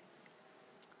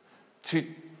 To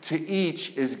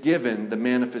each is given the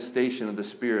manifestation of the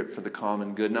Spirit for the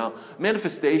common good. Now,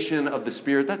 manifestation of the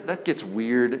Spirit, that gets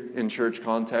weird in church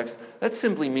context. That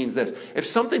simply means this. If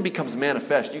something becomes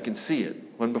manifest, you can see it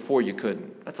when before you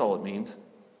couldn't. That's all it means.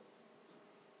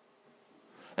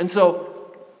 And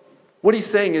so, what he's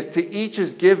saying is to each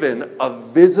is given a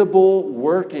visible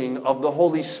working of the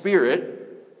Holy Spirit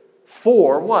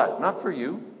for what? Not for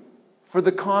you. For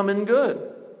the common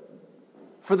good.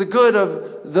 for the good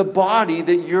of the body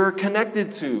that you're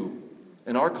connected to.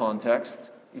 In our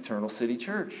context, Eternal City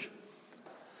Church.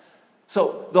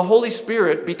 So the Holy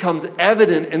Spirit becomes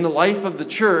evident in the life of the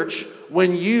church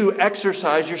when you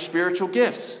exercise your spiritual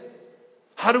gifts.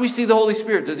 How do we see the Holy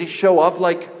Spirit? Does he show up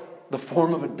like the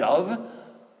form of a dove?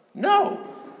 No.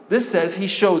 This says he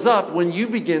shows up when you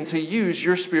begin to use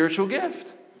your spiritual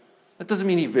gift. That doesn't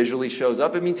mean he visually shows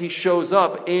up. It means he shows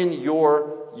up in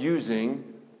your using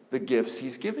the gifts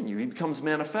he's given you. He becomes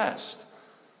manifest.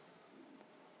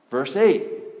 Verse 8,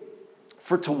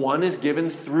 for to one is given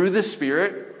through the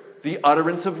Spirit the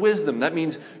utterance of wisdom. That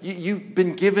means you've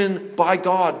been given by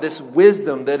God this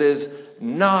wisdom that is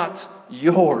not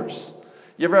yours.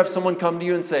 You ever have someone come to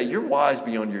you and say, you're wise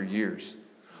beyond your years?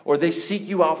 Or they seek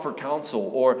you out for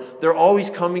counsel, or they're always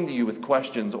coming to you with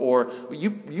questions, or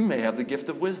you may have the gift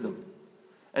of wisdom.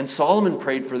 And Solomon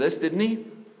prayed for this, didn't he?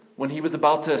 When he was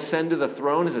about to ascend to the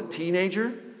throne as a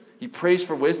teenager, he prays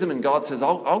for wisdom, and God says,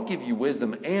 I'll give you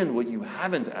wisdom and what you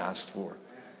haven't asked for.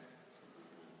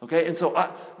 Okay, and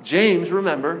so James,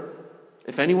 remember,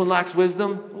 if anyone lacks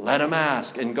wisdom, let him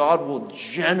ask, and God will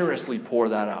generously pour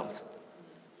that out,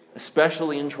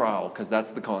 especially in trial, because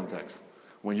that's the context.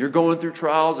 When you're going through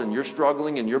trials and you're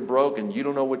struggling and you're broke and you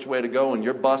don't know which way to go and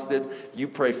you're busted, you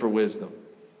pray for wisdom,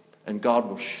 and God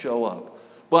will show up.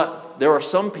 But there are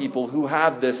some people who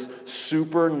have this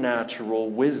supernatural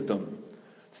wisdom.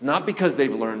 It's not because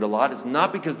they've learned a lot. It's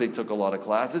not because they took a lot of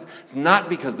classes. It's not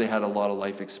because they had a lot of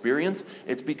life experience.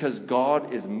 It's because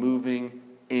God is moving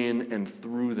in and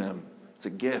through them. It's a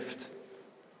gift.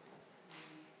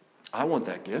 I want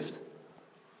that gift.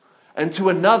 And to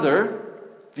another,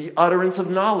 the utterance of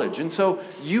knowledge. And so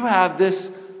you have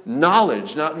this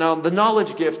knowledge. Now the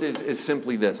knowledge gift is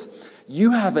simply this.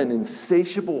 You have an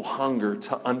insatiable hunger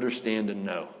to understand and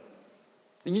know.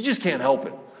 And you just can't help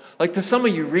it. Like to some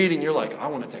of you reading, you're like, I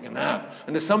want to take a nap.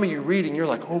 And to some of you reading, you're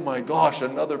like, oh my gosh,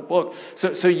 another book.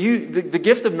 So you, the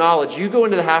gift of knowledge, you go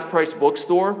into the half-price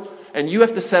bookstore and you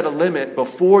have to set a limit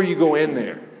before you go in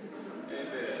there.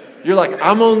 You're like,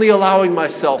 I'm only allowing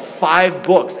myself 5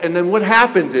 books. And then what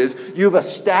happens is you have a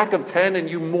stack of 10 and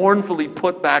you mournfully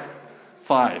put back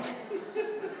 5.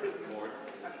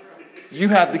 You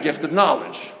have the gift of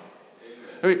knowledge.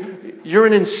 I mean, you're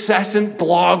an incessant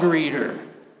blog reader.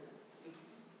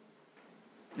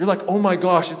 You're like, oh my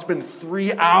gosh, it's been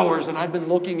 3 hours and I've been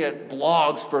looking at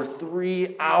blogs for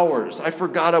 3 hours. I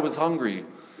forgot I was hungry.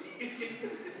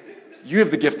 You have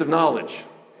the gift of knowledge.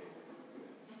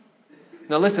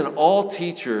 Now listen, all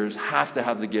teachers have to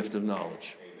have the gift of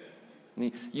knowledge.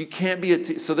 You can't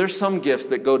be so there's some gifts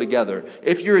that go together.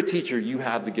 If you're a teacher, you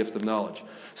have the gift of knowledge.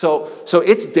 So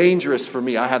it's dangerous for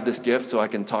me. I have this gift so I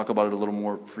can talk about it a little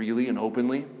more freely and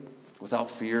openly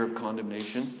without fear of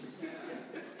condemnation.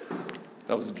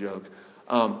 That was a joke.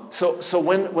 So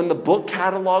when the book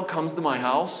catalog comes to my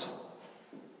house,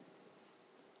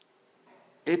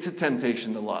 it's a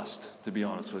temptation to lust, to be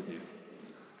honest with you.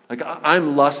 Like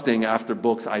I'm lusting after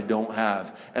books I don't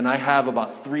have. And I have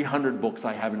about 300 books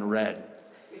I haven't read.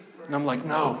 And I'm like,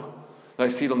 no. I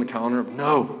see it on the counter.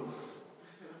 No.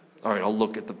 All right, I'll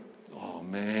look at oh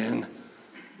man.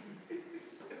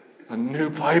 A new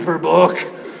Piper book.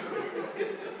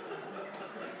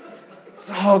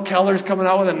 Oh, Keller's coming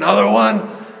out with another one.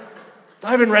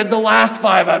 I haven't read the last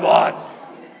 5 I bought.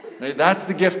 That's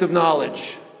the gift of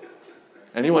knowledge.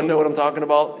 Anyone know what I'm talking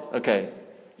about? Okay.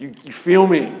 You feel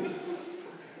me?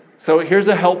 So here's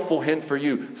a helpful hint for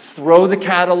you. Throw the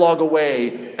catalog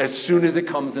away as soon as it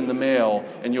comes in the mail,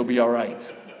 and you'll be all right.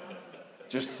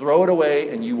 Just throw it away,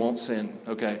 and you won't sin,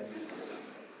 okay?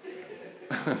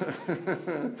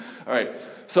 All right.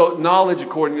 So knowledge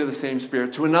according to the same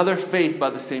Spirit. To another, faith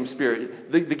by the same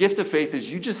Spirit. The gift of faith is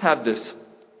you just have this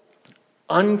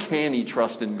uncanny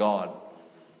trust in God.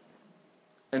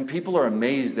 And people are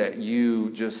amazed at you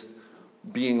just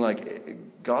being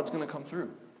like, God's going to come through.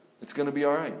 It's going to be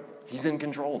all right. He's in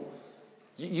control.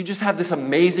 You just have this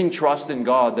amazing trust in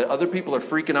God that other people are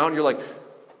freaking out and you're like,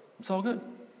 it's all good.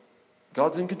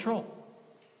 God's in control.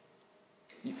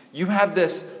 You have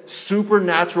this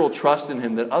supernatural trust in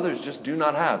Him that others just do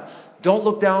not have. Don't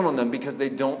look down on them because they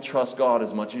don't trust God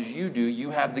as much as you do.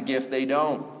 You have the gift, they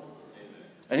don't.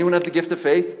 Anyone have the gift of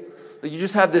faith? You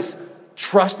just have this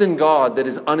trust in God that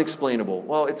is unexplainable.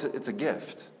 Well, it's a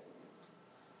gift.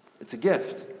 It's a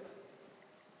gift.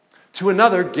 To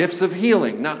another, gifts of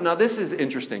healing. Now this is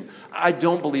interesting. I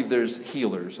don't believe there's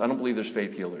healers. I don't believe there's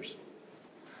faith healers.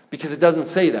 Because it doesn't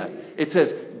say that. It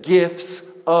says gifts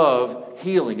of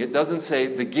healing. It doesn't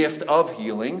say the gift of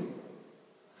healing.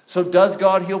 So does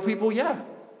God heal people? Yeah.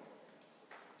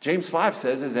 James 5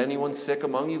 says, is anyone sick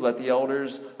among you? Let the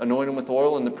elders anoint him with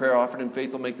oil, and the prayer offered in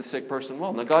faith will make the sick person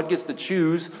well. Now, God gets to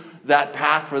choose that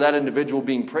path for that individual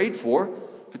being prayed for.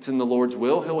 If it's in the Lord's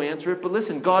will, he'll answer it. But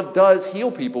listen, God does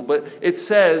heal people, but it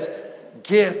says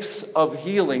gifts of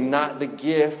healing, not the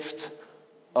gift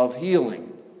of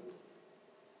healing.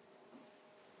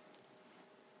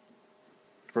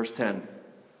 Verse 10.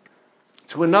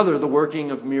 To another, the working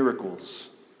of miracles.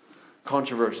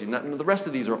 Controversy. Now, the rest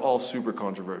of these are all super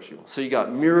controversial. So you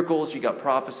got miracles, you got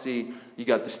prophecy, you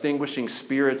got distinguishing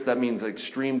spirits. That means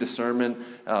extreme discernment,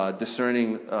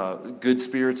 discerning good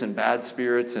spirits and bad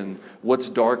spirits, and what's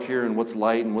dark here and what's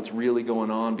light and what's really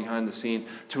going on behind the scenes.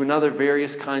 To another,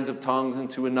 various kinds of tongues, and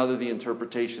to another, the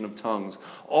interpretation of tongues.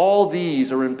 All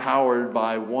these are empowered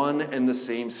by one and the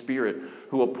same Spirit,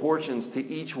 who apportions to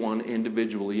each one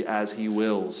individually as he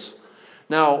wills.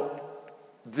 Now,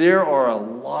 there are a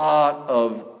lot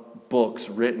of books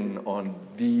written on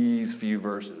these few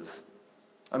verses.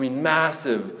 I mean,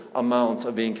 massive amounts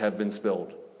of ink have been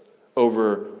spilled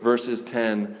over verses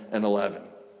 10 and 11.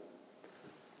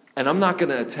 And I'm not going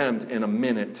to attempt in a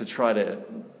minute to try to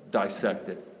dissect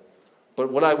it.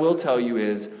 But what I will tell you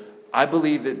is, I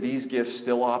believe that these gifts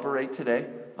still operate today.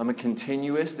 I'm a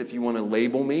continuist, if you want to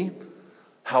label me.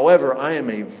 However, I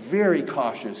am a very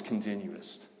cautious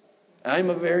continuist.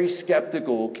 I'm a very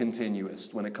skeptical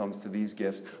continuist when it comes to these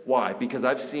gifts. Why? Because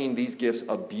I've seen these gifts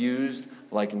abused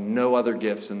like no other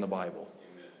gifts in the Bible.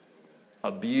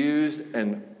 Abused,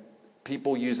 and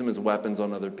people use them as weapons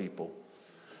on other people.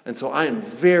 And so I am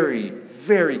very,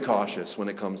 very cautious when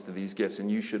it comes to these gifts, and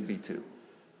you should be too.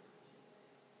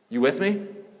 You with me?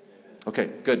 Okay,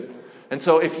 good. And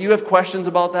so if you have questions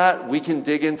about that, we can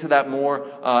dig into that more.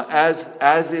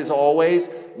 As is always,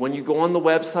 when you go on the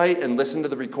website and listen to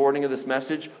the recording of this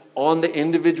message, on the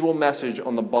individual message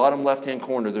on the bottom left-hand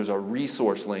corner, there's a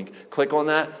resource link. Click on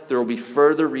that. There will be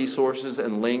further resources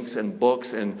and links and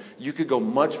books, and you could go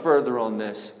much further on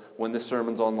this when this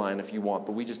sermon's online if you want,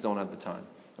 but we just don't have the time.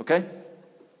 Okay?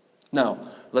 Now,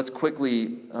 let's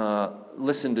quickly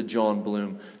listen to John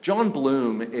Bloom. John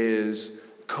Bloom is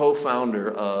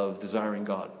co-founder of Desiring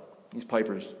God. He's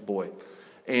Piper's boy.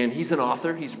 And he's an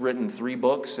author. He's written 3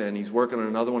 books, and he's working on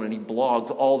another one, and he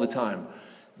blogs all the time.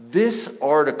 This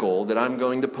article that I'm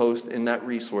going to post in that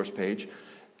resource page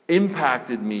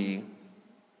impacted me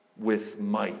with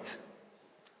might.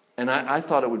 And I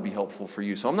thought it would be helpful for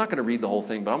you. So I'm not going to read the whole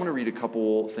thing, but I'm going to read a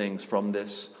couple things from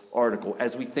this article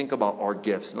as we think about our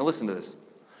gifts. Now listen to this.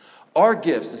 Our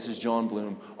gifts, this is John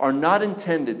Bloom, are not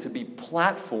intended to be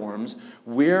platforms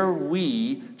where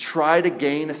we try to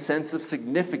gain a sense of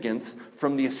significance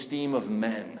from the esteem of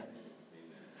men.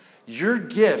 Your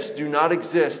gifts do not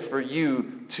exist for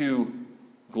you to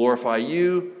glorify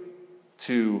you,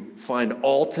 to find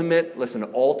ultimate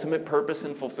purpose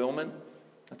and fulfillment.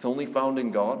 That's only found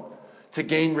in God. To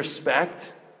gain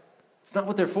respect. It's not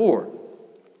what they're for.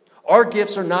 Our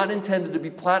gifts are not intended to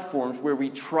be platforms where we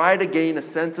try to gain a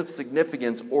sense of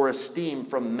significance or esteem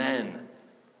from men.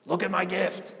 Look at my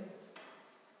gift.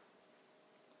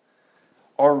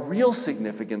 Our real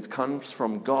significance comes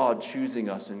from God choosing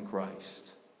us in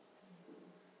Christ,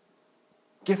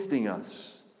 gifting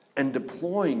us and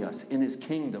deploying us in His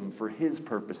kingdom for His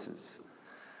purposes.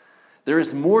 There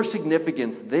is more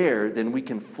significance there than we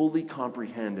can fully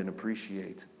comprehend and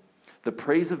appreciate. The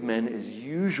praise of men is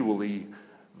usually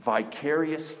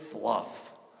vicarious fluff.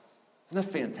 Isn't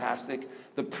that fantastic?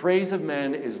 The praise of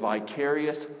men is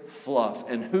vicarious fluff.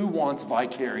 And who wants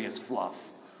vicarious fluff?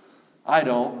 I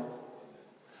don't.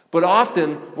 But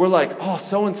often we're like, oh,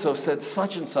 so-and-so said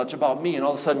such and such about me, and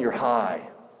all of a sudden you're high.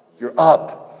 You're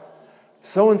up.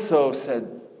 So-and-so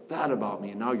said that about me,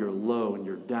 and now you're low, and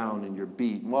you're down, and you're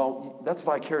beat. Well, that's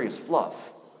vicarious fluff.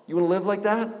 You want to live like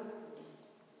that?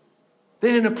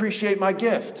 They didn't appreciate my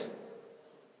gift.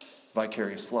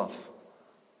 Vicarious fluff.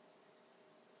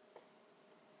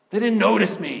 They didn't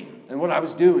notice me and what I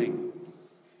was doing.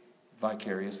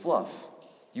 Vicarious fluff.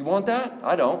 You want that?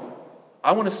 I don't.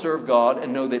 I want to serve God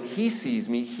and know that He sees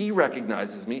me, He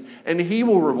recognizes me, and He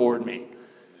will reward me.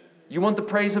 You want the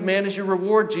praise of man as your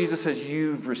reward? Jesus says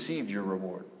you've received your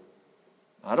reward.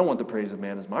 I don't want the praise of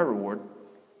man as my reward.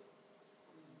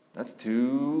 That's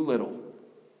too little.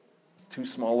 Too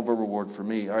small of a reward for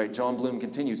me. All right, John Bloom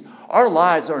continues. Our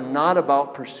lives are not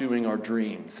about pursuing our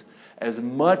dreams. As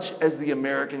much as the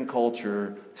American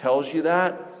culture tells you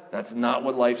that, that's not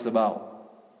what life's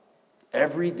about.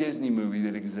 Every Disney movie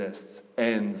that exists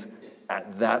ends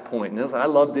at that point. And I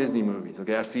love Disney movies,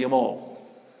 okay? I see them all.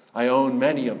 I own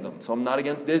many of them, so I'm not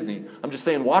against Disney. I'm just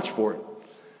saying watch for it.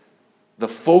 The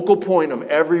focal point of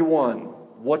every one,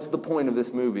 what's the point of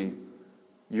this movie?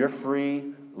 You're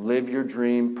free, live your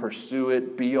dream, pursue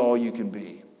it, be all you can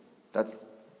be. That's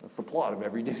the plot of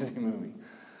every Disney movie.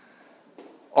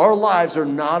 Our lives are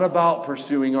not about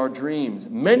pursuing our dreams.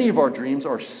 Many of our dreams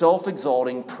are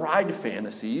self-exalting pride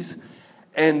fantasies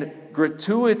and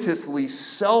gratuitously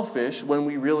selfish when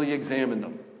we really examine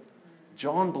them.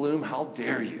 John Bloom, how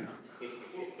dare you?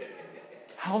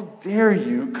 How dare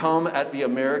you come at the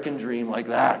American dream like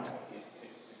that?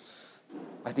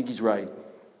 I think he's right.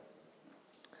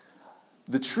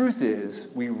 The truth is,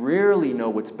 we rarely know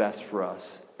what's best for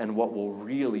us and what will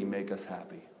really make us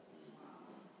happy.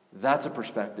 That's a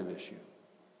perspective issue.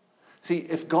 See,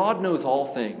 if God knows all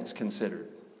things considered,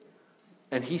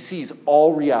 and he sees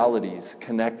all realities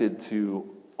connected to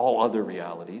all other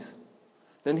realities,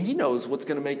 then he knows what's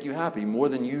going to make you happy more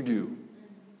than you do.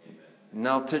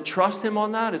 Now, to trust him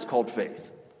on that is called faith.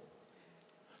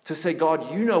 To say,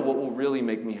 God, you know what will really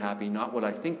make me happy, not what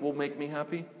I think will make me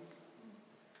happy,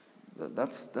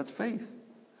 that's faith.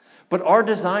 But our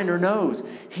designer knows.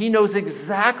 He knows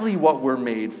exactly what we're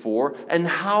made for and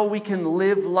how we can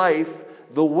live life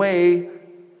the way,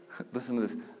 listen to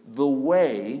this,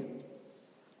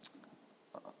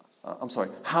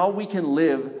 how we can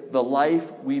live the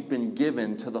life we've been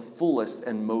given to the fullest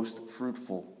and most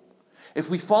fruitful. If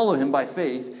we follow him by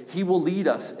faith, he will lead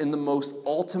us in the most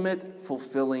ultimate,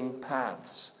 fulfilling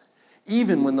paths,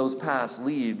 even when those paths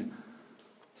lead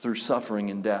through suffering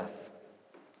and death.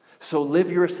 So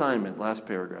live your assignment, last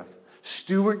paragraph.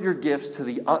 Steward your gifts to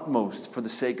the utmost for the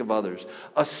sake of others.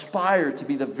 Aspire to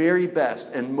be the very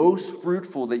best and most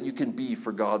fruitful that you can be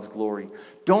for God's glory.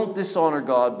 Don't dishonor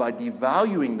God by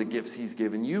devaluing the gifts he's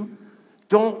given you.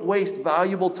 Don't waste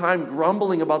valuable time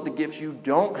grumbling about the gifts you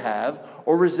don't have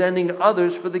or resenting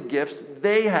others for the gifts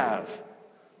they have,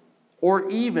 or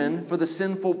even for the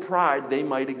sinful pride they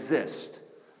might exist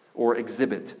or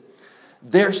exhibit.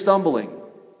 They're stumbling,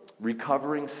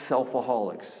 recovering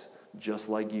selfaholics just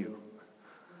like you.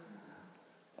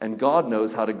 And God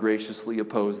knows how to graciously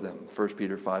oppose them. 1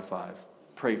 Peter 5:5.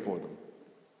 Pray for them.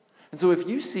 And so if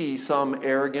you see some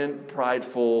arrogant,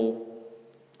 prideful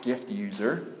gift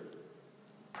user,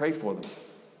 pray for them.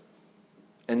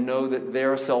 And know that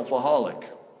they're a selfaholic,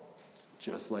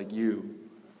 just like you,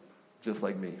 just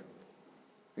like me.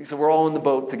 So we're all in the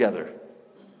boat together.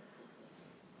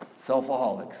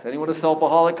 Selfaholics. Anyone a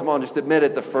selfaholic? Come on, just admit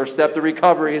it. The first step to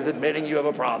recovery is admitting you have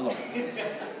a problem.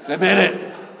 Just admit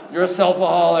it. You're a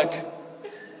selfaholic.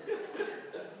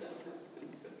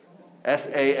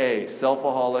 SAA,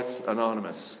 Selfaholics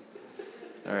Anonymous.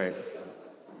 All right.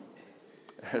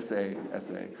 SA.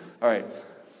 All right.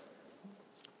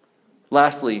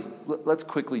 Lastly, let's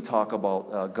quickly talk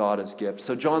about God as gift.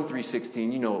 So John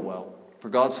 3:16, you know it well. For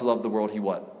God so loved the world, he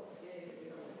what?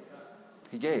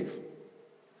 He gave.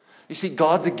 You see,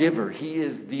 God's a giver. He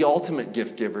is the ultimate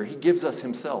gift giver. He gives us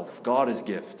himself. God is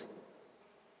gift.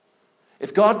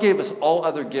 If God gave us all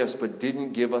other gifts but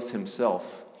didn't give us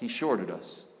himself, he shorted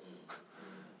us.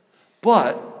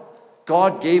 But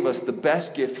God gave us the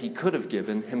best gift he could have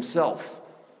given, himself.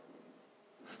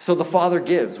 So the Father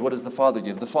gives. What does the Father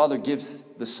give? The Father gives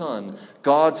the Son.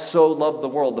 God so loved the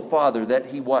world, the Father, that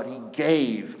he what? He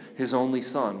gave his only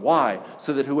Son. Why?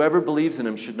 So that whoever believes in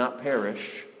him should not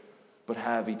perish, but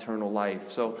have eternal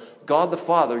life. So God the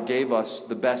Father gave us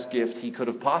the best gift he could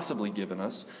have possibly given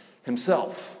us,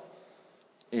 himself,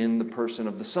 in the person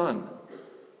of the Son.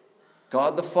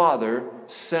 God the Father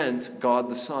sent God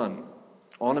the Son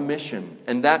on a mission,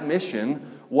 and that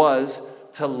mission was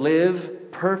to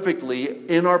live perfectly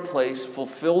in our place,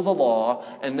 fulfill the law,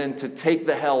 and then to take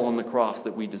the hell on the cross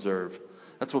that we deserve.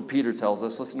 That's what Peter tells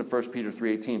us. Listen to 1 Peter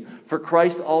 3:18. For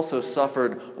Christ also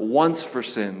suffered once for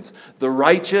sins, the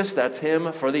righteous, that's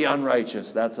him, for the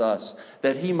unrighteous, that's us,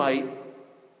 that he might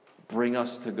bring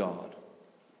us to God.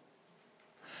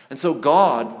 And so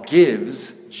God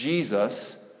gives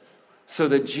Jesus so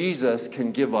that Jesus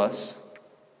can give us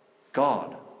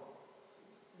God.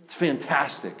 It's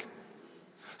fantastic.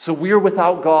 So we're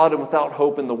without God and without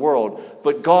hope in the world,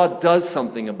 but God does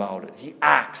something about it. He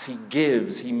acts, he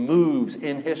gives, he moves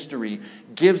in history,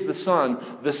 gives the Son.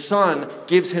 The Son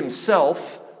gives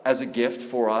himself as a gift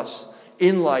for us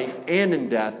in life and in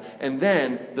death, and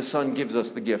then the Son gives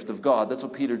us the gift of God. That's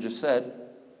what Peter just said.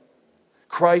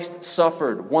 Christ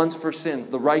suffered once for sins,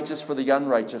 the righteous for the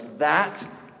unrighteous, that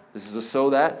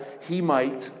he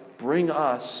might bring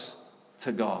us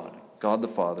to God, God the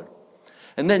Father.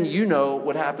 And then you know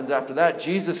what happens after that.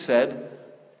 Jesus said,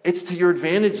 it's to your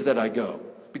advantage that I go.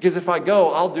 Because if I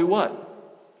go, I'll do what?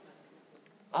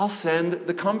 I'll send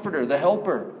the Comforter, the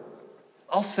Helper.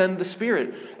 I'll send the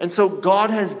Spirit. And so God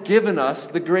has given us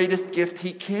the greatest gift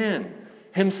he can,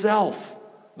 himself.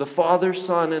 The Father,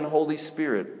 Son, and Holy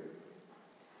Spirit.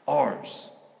 Ours.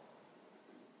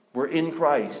 We're in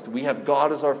Christ. We have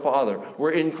God as our Father.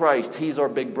 We're in Christ. He's our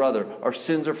big brother. Our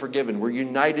sins are forgiven. We're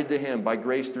united to Him by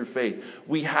grace through faith.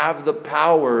 We have the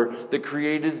power that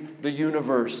created the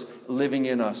universe living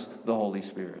in us, the Holy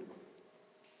Spirit.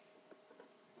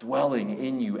 Dwelling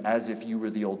in you as if you were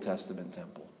the Old Testament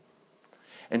temple.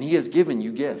 And He has given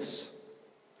you gifts.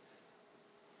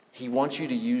 He wants you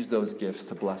to use those gifts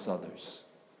to bless others,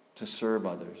 to serve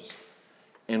others.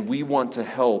 And we want to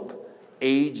help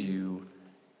aid you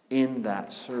in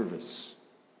that service.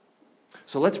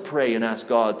 So let's pray and ask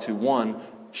God to, one,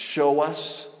 show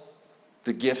us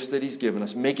the gifts that He's given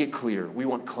us. Make it clear. We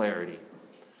want clarity.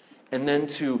 And then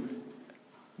to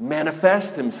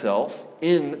manifest Himself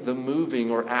in the moving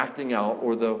or acting out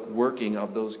or the working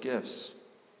of those gifts.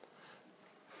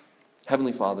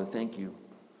 Heavenly Father, thank you.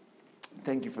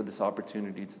 Thank you for this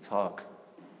opportunity to talk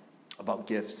about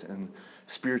gifts and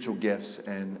spiritual gifts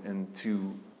and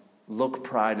to look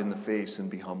pride in the face and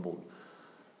be humbled.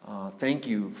 Thank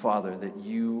you, Father, that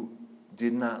you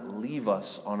did not leave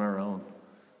us on our own.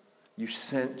 You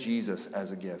sent Jesus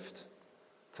as a gift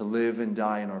to live and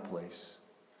die in our place.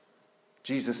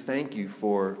 Jesus, thank you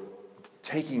for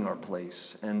taking our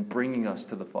place and bringing us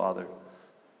to the Father.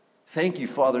 Thank you,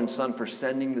 Father and Son, for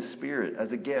sending the Spirit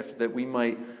as a gift that we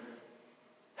might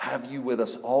have you with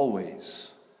us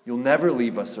always. You'll never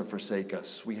leave us or forsake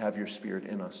us. We have your Spirit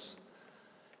in us.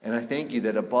 And I thank you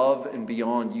that above and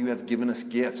beyond, you have given us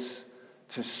gifts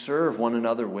to serve one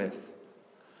another with.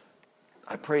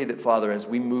 I pray that, Father, as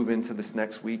we move into this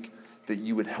next week, that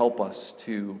you would help us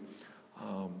to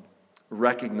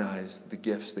recognize the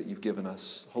gifts that you've given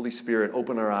us. Holy Spirit,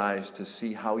 open our eyes to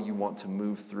see how you want to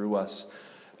move through us.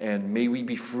 And may we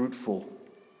be fruitful.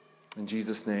 In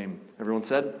Jesus' name. Everyone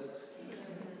said?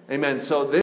 Amen. So this